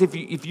Bible says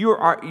if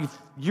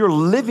you're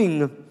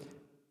living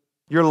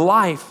your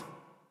life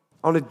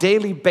on a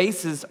daily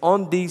basis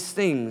on these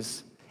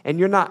things, and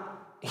you're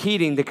not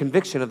heeding the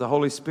conviction of the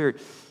Holy Spirit,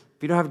 if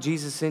you don't have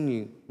Jesus in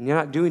you, and you're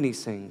not doing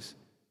these things,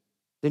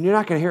 then you're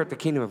not going to inherit the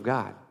kingdom of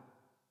God.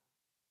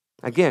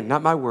 Again,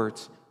 not my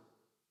words,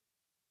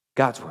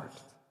 God's word.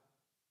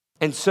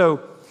 And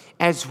so,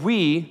 as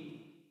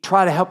we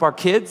try to help our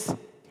kids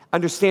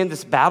understand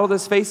this battle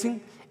that's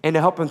facing, and to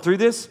help them through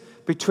this,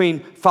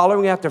 between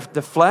following after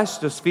the flesh,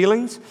 those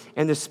feelings,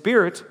 and the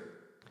Spirit,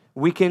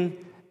 we can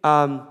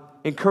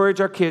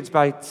encourage our kids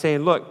by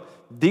saying, look,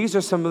 these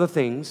are some of the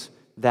things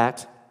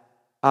that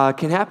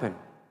can happen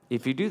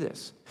if you do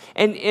this.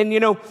 And you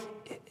know,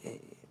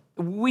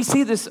 we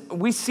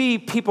see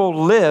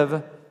people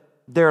live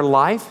their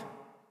life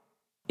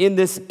in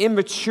this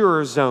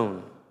immature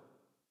zone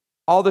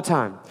all the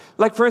time.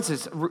 Like, for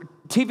instance,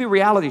 TV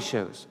reality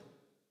shows.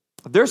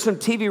 There's some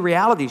TV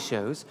reality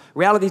shows,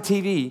 reality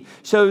TV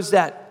shows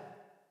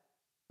that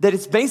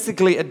it's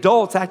basically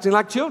adults acting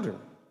like children.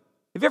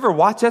 Have you ever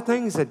watched that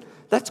thing and said,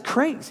 that's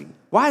crazy?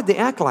 Why did they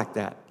act like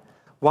that?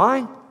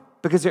 Why?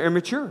 Because they're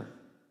immature.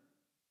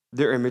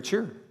 They're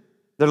immature.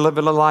 They're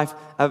living a life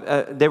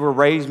they were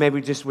raised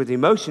maybe just with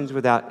emotions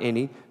without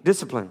any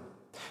discipline.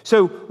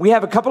 So we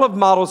have a couple of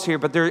models here,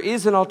 but there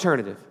is an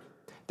alternative.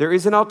 There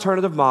is an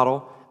alternative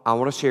model I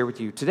want to share with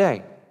you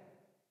today.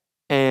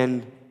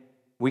 And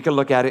we can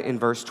look at it in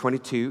verse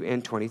 22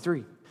 and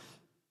 23.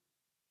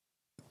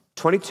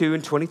 22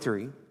 and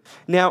 23.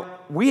 Now,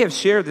 we have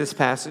shared this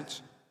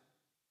passage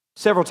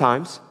several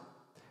times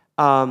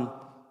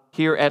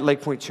here at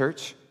Lake Point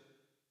Church.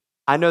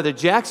 I know that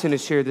Jackson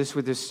has shared this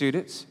with his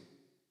students.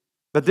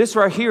 But this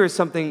right here is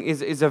something,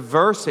 is a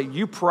verse that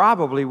you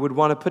probably would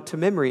want to put to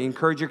memory,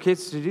 encourage your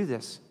kids to do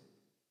this.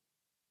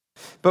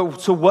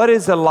 But so what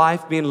is a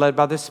life being led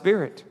by the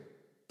Spirit?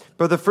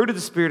 But the fruit of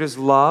the Spirit is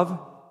love,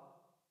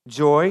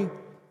 joy,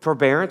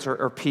 forbearance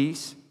or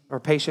peace or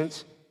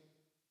patience,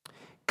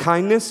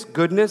 kindness,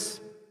 goodness,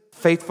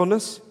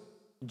 faithfulness,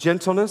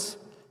 gentleness,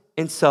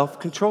 and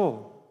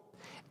self-control.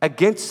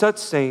 Against such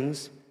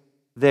things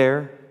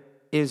there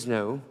is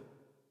no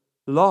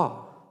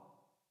law.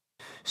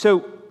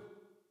 So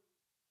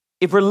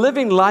if we're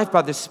living life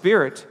by the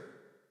Spirit,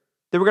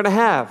 then we're going to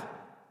have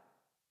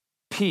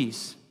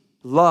peace,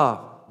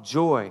 love,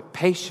 joy,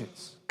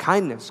 patience,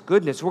 kindness,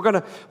 goodness. We're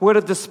going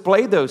to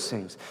display those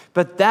things.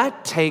 But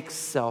that takes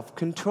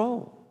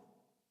self-control.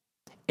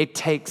 It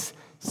takes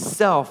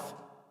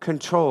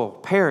self-control.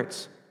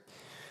 Parents,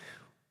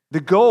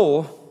 the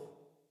goal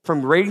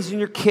from raising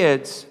your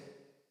kids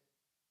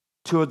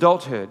to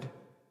adulthood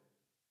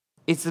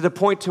is to the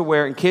point to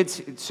where, and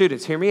kids,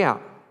 students, hear me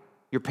out.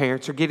 Your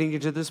parents are getting you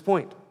to this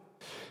point.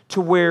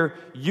 To where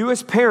you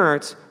as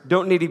parents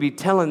don't need to be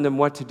telling them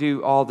what to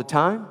do all the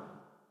time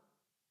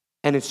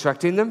and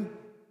instructing them,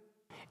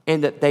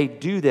 and that they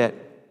do that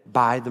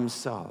by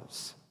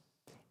themselves.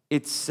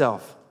 It's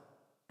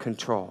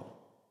self-control.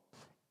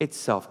 It's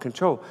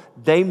self-control.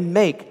 They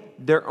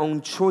make their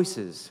own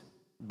choices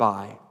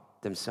by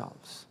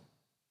themselves.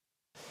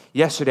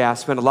 Yesterday, I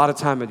spent a lot of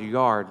time in the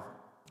yard,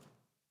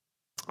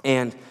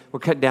 and we're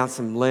cutting down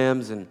some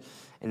limbs and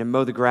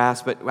mow the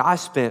grass, but I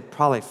spent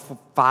probably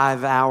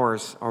 5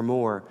 hours or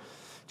more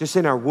just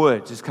in our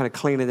woods, just kind of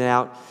cleaning it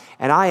out.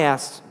 And I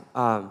asked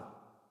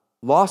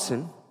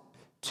Lawson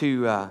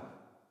to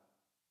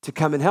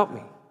come and help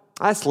me.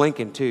 I asked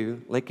Lincoln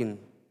too. Lincoln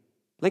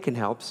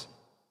helps.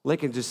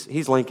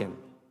 He's Lincoln,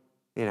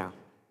 you know.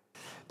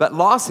 But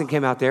Lawson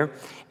came out there,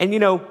 and you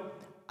know,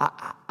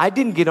 I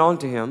didn't get on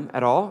to him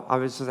at all. I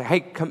was just like,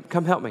 hey,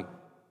 come help me.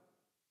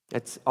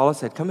 That's all I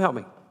said, come help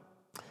me.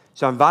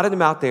 So I invited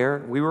him out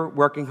there. We were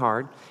working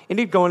hard. And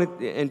he'd go in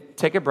and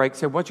take a break,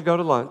 say, why don't you go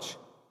to lunch?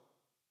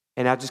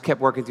 And I just kept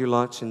working through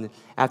lunch. And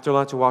after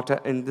lunch, I walked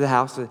out into the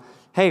house and said,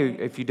 hey,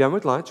 if you're done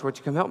with lunch, why don't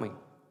you come help me?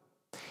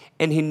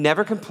 And he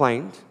never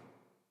complained.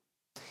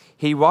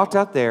 He walked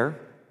out there,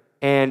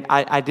 and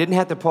I didn't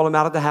have to pull him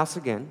out of the house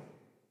again.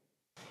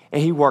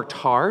 And he worked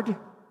hard.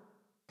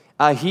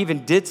 He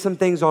even did some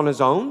things on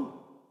his own.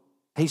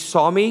 He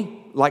saw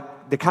me,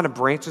 like the kind of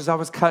branches I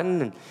was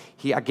cutting, and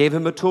I gave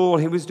him a tool,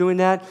 and he was doing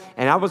that.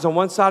 And I was on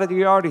one side of the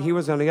yard, and he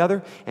was on the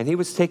other, and he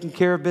was taking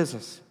care of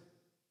business.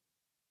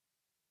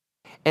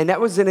 And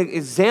that was an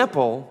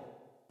example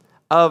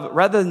of,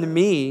 rather than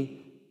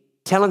me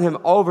telling him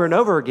over and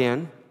over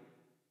again,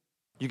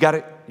 you got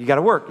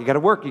to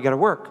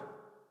work.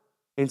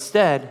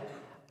 Instead,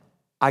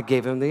 I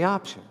gave him the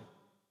option.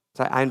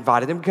 So I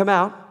invited him to come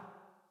out.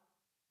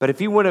 But if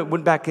he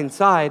went back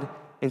inside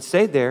and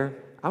stayed there,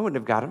 I wouldn't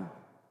have got him.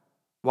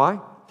 Why?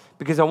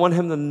 Because I want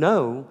him to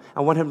know,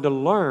 I want him to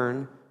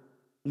learn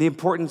the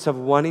importance of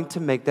wanting to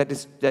make that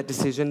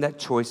decision, that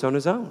choice on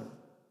his own.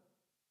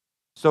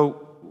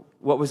 So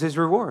what was his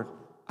reward?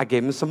 I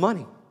gave him some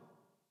money.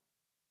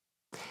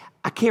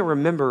 I can't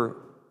remember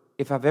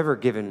if I've ever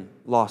given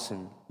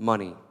Lawson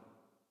money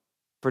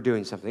for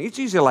doing something. It's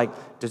usually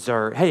like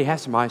dessert. Hey,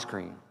 have some ice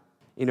cream.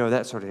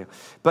 That sort of thing.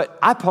 But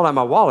I pulled out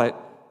my wallet,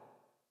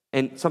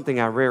 and something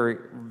I very,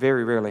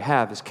 very rarely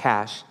have is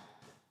cash.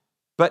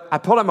 But I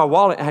pulled out my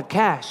wallet and had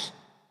cash.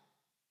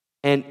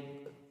 And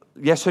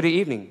yesterday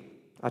evening,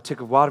 I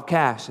took a wad of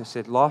cash and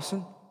said,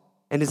 Lawson,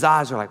 and his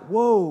eyes are like,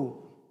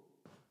 whoa.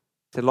 I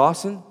said,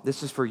 Lawson,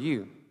 this is for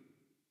you.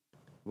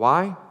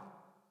 Why?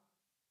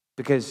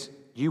 Because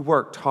you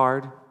worked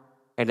hard,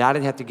 and I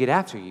didn't have to get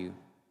after you,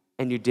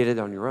 and you did it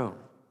on your own.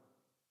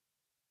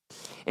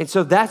 And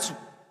so that's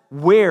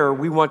where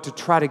we want to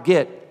try to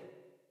get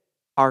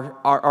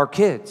our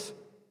kids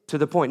to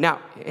the point.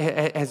 Now,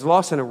 has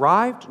Lawson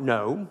arrived?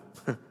 No.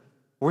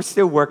 We're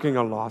still working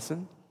on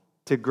Lawson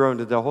to grow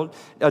into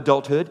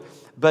adulthood.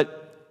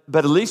 But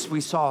at least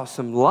we saw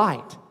some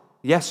light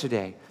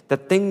yesterday,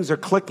 that things are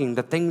clicking,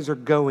 that things are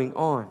going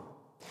on.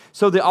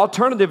 So the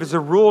alternative is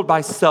ruled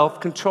by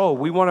self-control.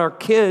 We want our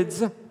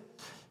kids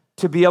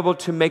to be able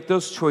to make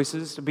those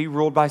choices, to be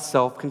ruled by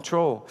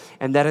self-control.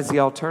 And that is the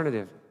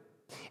alternative.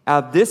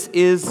 This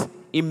is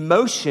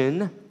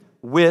emotion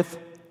with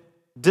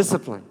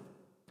discipline.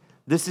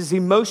 This is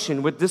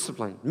emotion with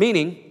discipline,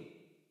 meaning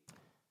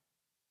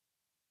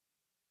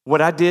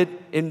what I did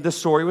in the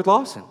story with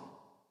Lawson.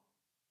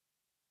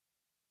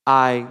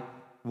 I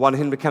wanted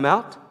him to come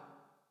out,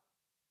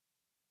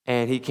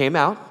 and he came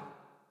out,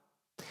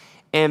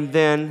 and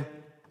then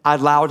I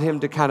allowed him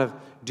to kind of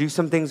do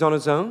some things on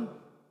his own,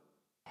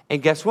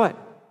 and guess what?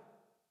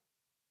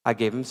 I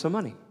gave him some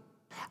money.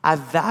 I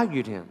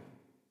valued him.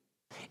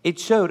 It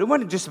showed, it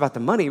wasn't just about the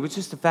money, it was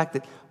just the fact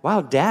that,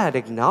 wow, Dad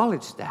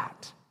acknowledged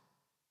that.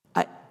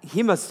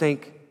 He must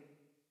think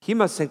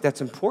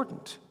that's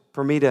important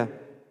for me to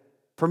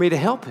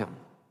help him.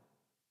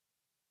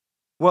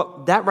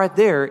 Well, that right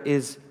there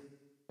is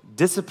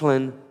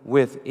discipline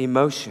with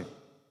emotion.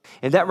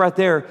 And that right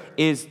there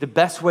is the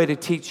best way to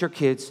teach your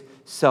kids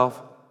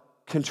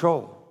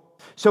self-control.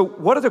 So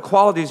what are the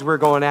qualities we're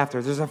going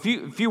after? There's a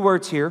few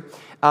words here,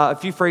 a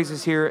few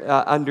phrases here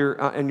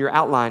in your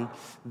outline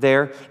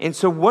there. And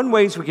so one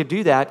ways we could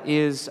do that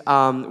is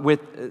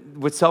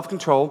with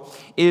self-control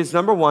is,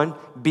 number one,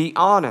 be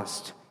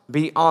honest.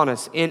 Be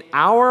honest. In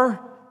our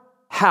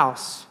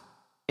house,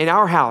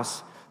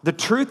 the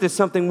truth is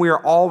something we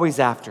are always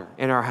after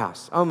in our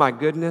house. Oh my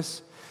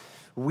goodness.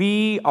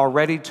 We are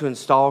ready to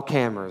install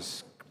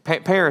cameras.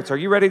 Parents, are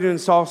you ready to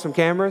install some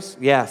cameras?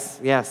 Yes.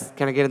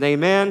 Can I get an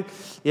amen?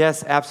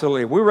 Yes,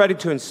 absolutely. We're ready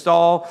to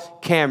install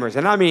cameras,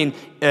 and I mean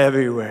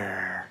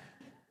everywhere.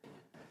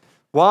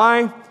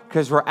 Why?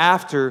 Because we're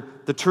after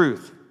the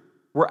truth.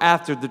 We're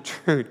after the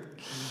truth.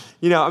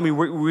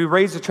 We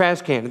raise the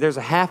trash can, and there's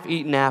a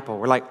half-eaten apple.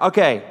 We're like,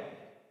 okay,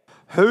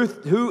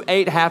 who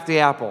ate half the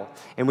apple?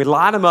 And we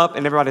line them up,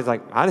 and everybody's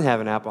like, I didn't have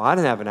an apple.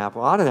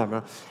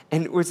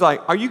 And it's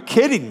like, are you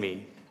kidding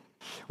me?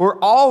 We're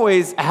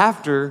always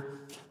after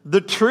the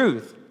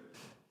truth.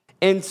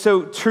 And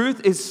so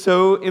truth is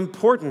so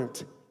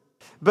important.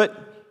 But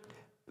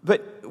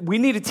we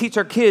need to teach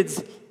our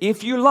kids,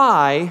 if you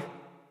lie,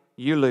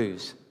 you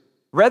lose.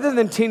 Rather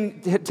than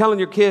telling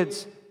your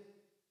kids,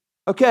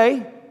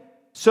 okay,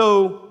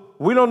 so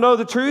we don't know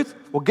the truth?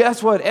 Well,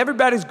 guess what?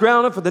 Everybody's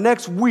grounded for the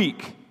next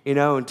week,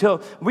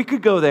 until we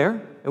could go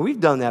there. And we've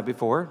done that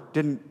before.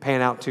 Didn't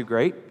pan out too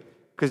great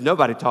because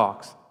nobody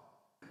talks.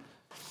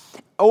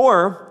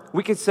 Or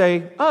we could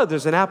say, oh,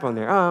 there's an apple in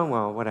there. Oh,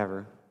 well,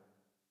 whatever.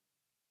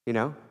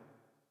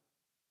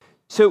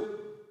 So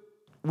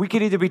we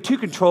could either be too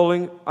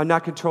controlling or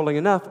not controlling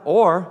enough,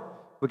 or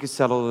we could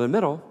settle in the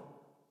middle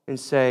and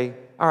say,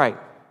 all right,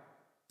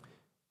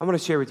 I'm going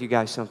to share with you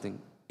guys something.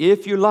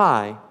 If you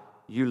lie,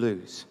 you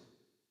lose.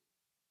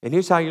 And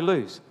here's how you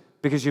lose.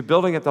 Because you're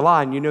building up the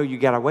lie and you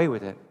got away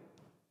with it.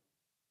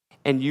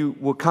 And you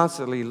will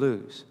constantly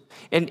lose.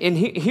 And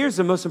here's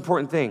the most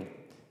important thing.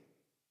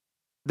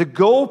 The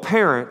goal,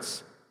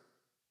 parents,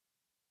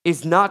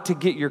 is not to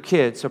get your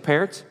kids. So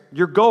parents,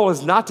 your goal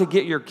is not to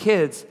get your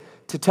kids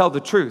to tell the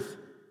truth.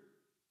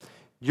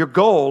 Your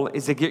goal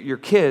is to get your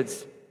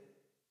kids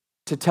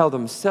to tell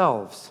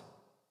themselves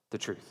the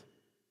truth.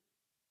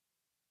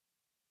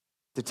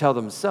 To tell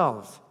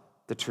themselves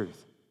the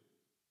truth.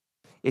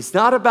 It's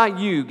not about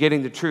you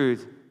getting the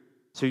truth.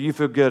 So you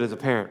feel good as a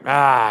parent.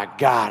 I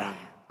got him.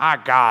 I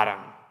got him.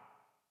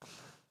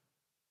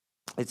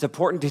 It's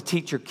important to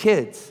teach your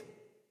kids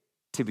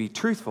to be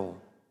truthful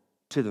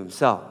to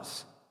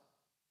themselves.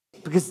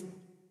 Because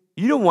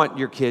you don't want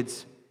your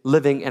kids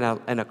living in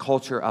a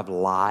culture of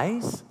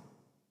lies.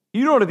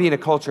 You don't want to be in a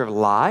culture of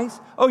lies.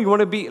 Oh, you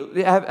want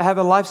to have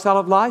a lifestyle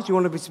of lies? You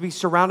want to be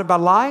surrounded by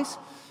lies?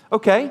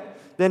 Okay,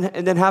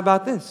 then how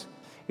about this?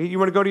 You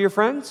want to go to your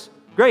friends?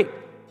 Great.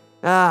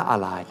 I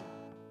lied.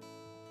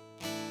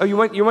 Oh, you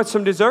want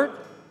some dessert?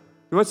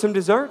 You want some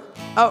dessert?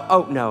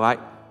 Oh no, I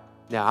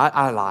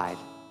lied.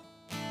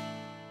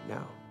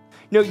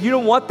 No, you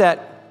don't want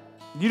that.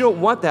 You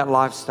don't want that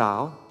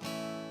lifestyle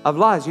of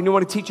lies. You don't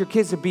want to teach your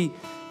kids to be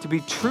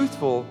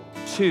truthful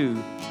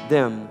to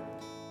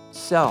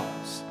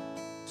themselves.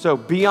 So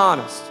be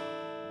honest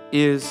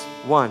is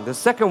one. The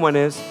second one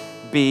is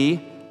be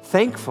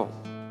thankful.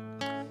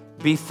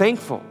 Be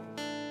thankful.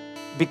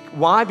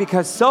 Why?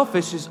 Because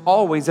selfish is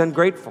always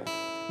ungrateful.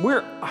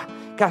 We're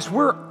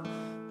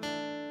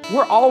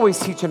always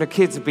teaching our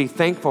kids to be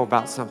thankful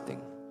about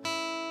something.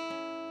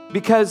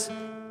 Because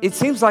it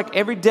seems like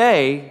every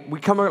day we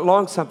come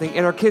along something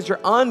and our kids are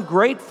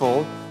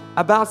ungrateful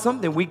about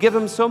something. We give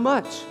them so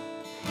much.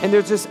 And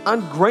there's this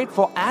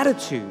ungrateful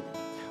attitude.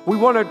 We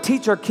want to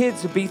teach our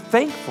kids to be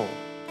thankful.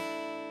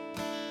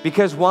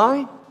 Because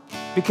why?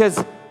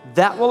 Because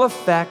that will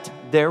affect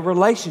their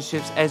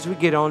relationships as we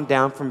get on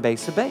down from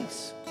base to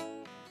base.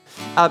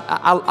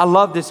 I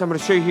love this. I'm going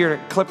to show you here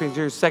a clip in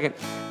just a second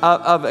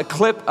of a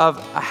clip of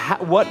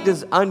what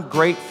does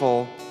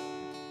ungrateful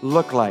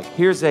look like.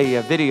 Here's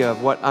a video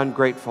of what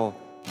ungrateful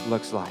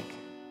looks like.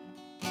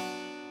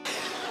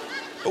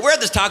 But we're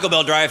at this Taco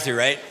Bell drive-thru,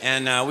 right?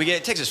 And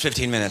it takes us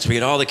 15 minutes. We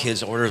get all the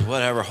kids' orders,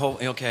 whatever.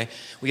 Okay.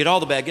 We get all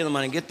the bag, get the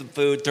money, get the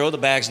food, throw the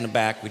bags in the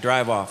back. We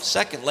drive off. A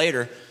second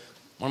later,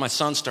 one of my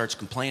sons starts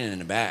complaining in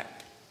the back.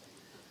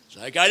 It's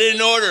like, I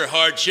didn't order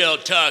hard-shell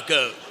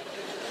taco.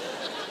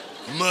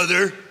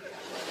 Mother,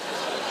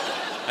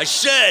 I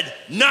said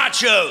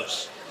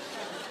nachos.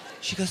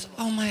 She goes,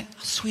 oh my,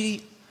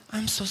 sweetie,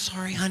 I'm so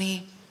sorry,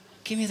 honey.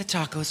 Give me the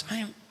tacos.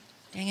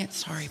 Dang it,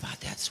 sorry about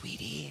that,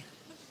 sweetie.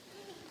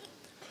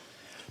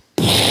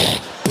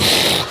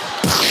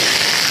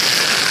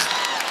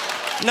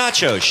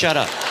 Nachos, shut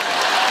up.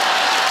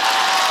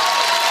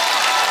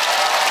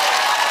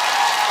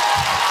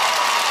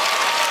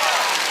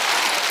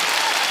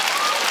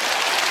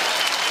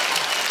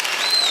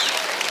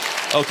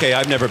 Okay,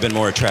 I've never been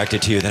more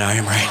attracted to you than I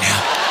am right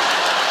now.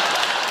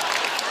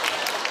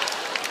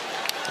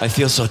 I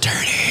feel so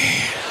dirty.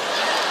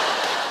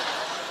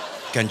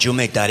 Can you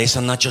make daddy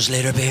some nachos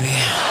later, baby?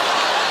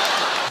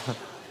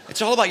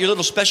 It's all about your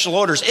little special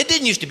orders. It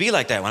didn't used to be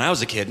like that when I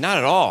was a kid, not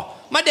at all.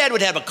 My dad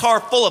would have a car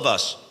full of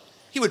us.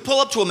 He would pull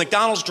up to a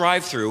McDonald's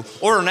drive-thru,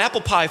 order an apple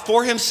pie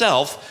for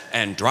himself,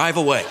 and drive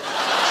away.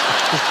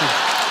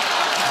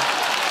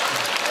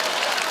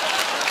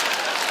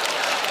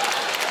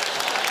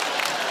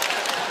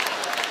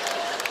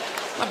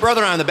 My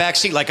brother and I in the back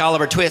seat like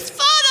Oliver Twist.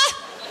 Father,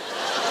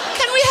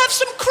 can we have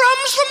some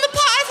crumbs from the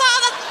pie,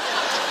 Father?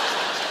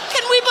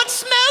 Can we but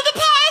smell the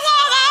pie,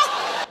 Father?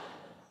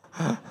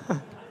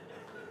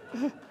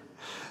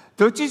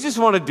 Don't you just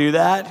want to do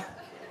that?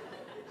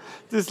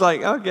 Just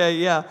like, okay,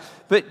 yeah.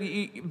 But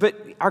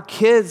our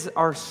kids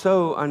are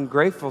so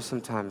ungrateful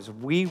sometimes.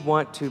 We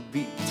want to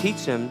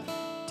teach them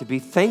to be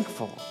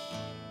thankful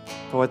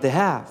for what they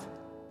have.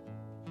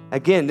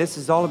 Again, this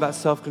is all about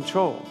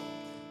self-control.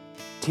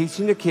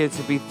 Teaching the kids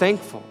to be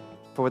thankful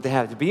for what they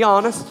have. To be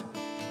honest,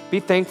 be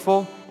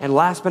thankful, and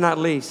last but not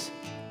least,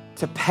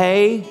 to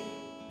pay,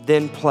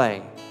 then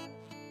play.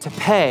 To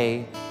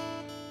pay,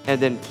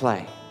 and then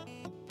play.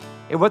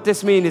 And what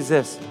this means is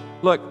this.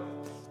 Look,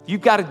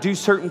 you've got to do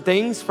certain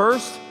things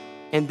first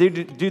and do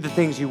the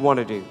things you want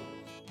to do.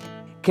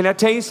 Can I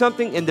tell you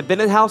something? In the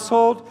Bennett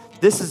household,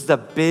 this is the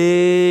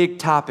big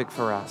topic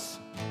for us.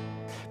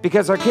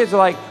 Because our kids are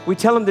like, we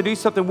tell them to do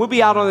something. We'll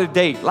be out on a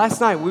date.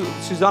 Last night,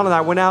 Suzanne and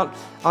I went out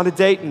on a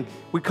date and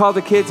we called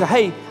the kids.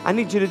 Hey, I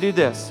need you to do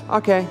this.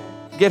 Okay,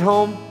 get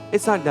home.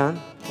 It's not done.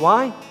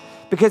 Why?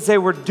 Because they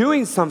were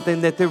doing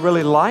something that they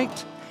really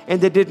liked and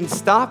they didn't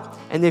stop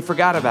and they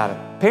forgot about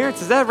it. Parents,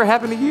 has that ever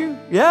happened to you?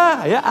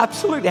 Yeah,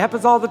 absolutely. It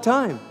happens all the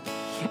time.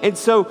 And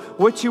so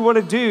what you want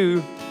to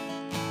do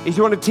is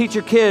you want to teach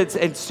your kids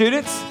and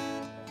students,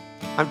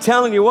 I'm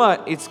telling you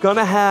what, it's going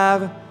to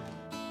have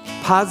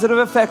positive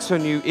effects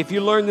on you if you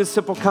learn this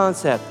simple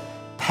concept.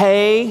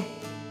 Pay,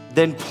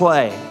 then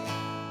play.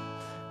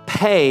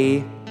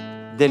 Pay,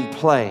 then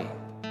play.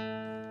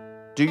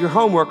 Do your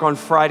homework on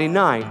Friday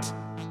night,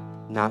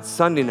 not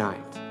Sunday night.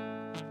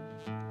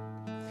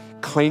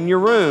 Clean your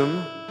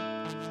room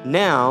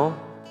now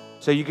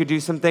so you could do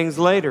some things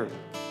later.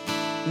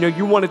 You know,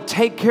 you want to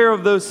take care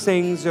of those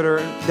things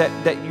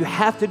that you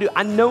have to do.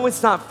 I know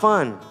it's not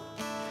fun.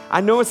 I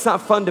know it's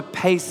not fun to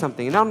pay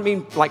something. And I don't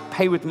mean like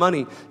pay with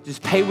money.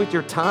 Just pay with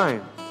your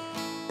time.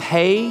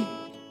 Pay,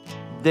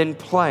 then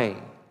play.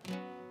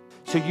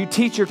 So you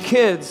teach your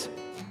kids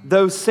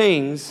those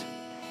things,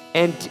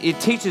 and it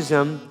teaches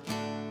them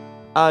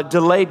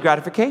delayed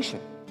gratification.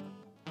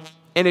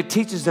 And it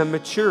teaches them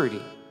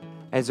maturity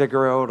as they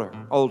grow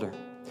older.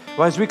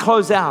 Well, as we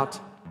close out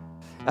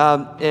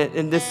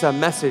in this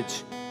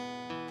message,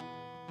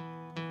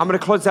 I'm going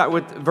to close out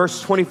with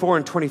verse 24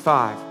 and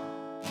 25.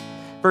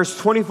 Verse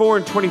 24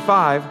 and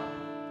 25,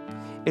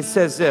 it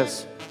says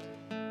this: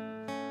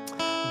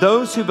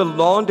 those who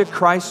belong to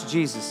Christ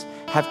Jesus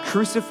have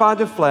crucified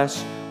the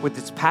flesh with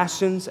its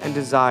passions and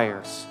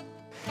desires.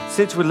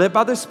 Since we live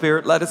by the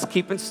Spirit, let us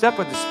keep in step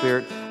with the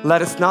Spirit.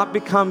 Let us not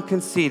become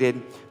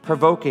conceited,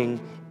 provoking,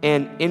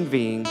 and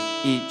envying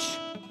each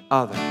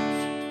other.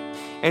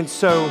 And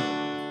so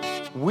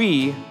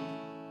we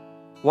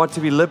want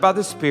to be led by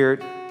the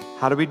Spirit.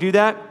 How do we do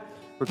that?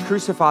 We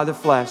crucify the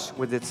flesh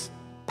with its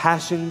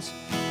passions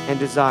and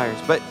desires.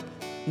 But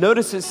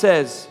notice it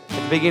says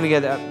at the beginning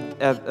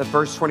of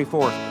verse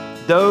 24,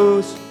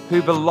 those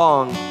who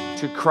belong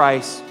to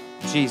Christ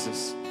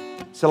Jesus.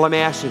 So let me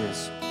ask you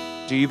this.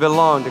 Do you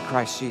belong to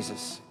Christ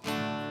Jesus?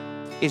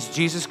 Is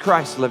Jesus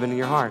Christ living in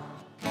your heart?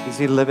 Is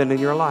he living in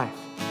your life?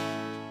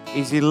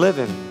 Is he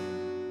living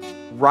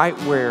right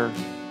where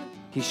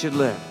he should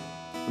live?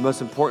 The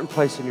most important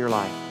place in your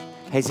life.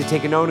 Has he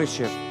taken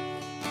ownership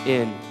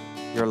in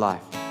your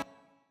life?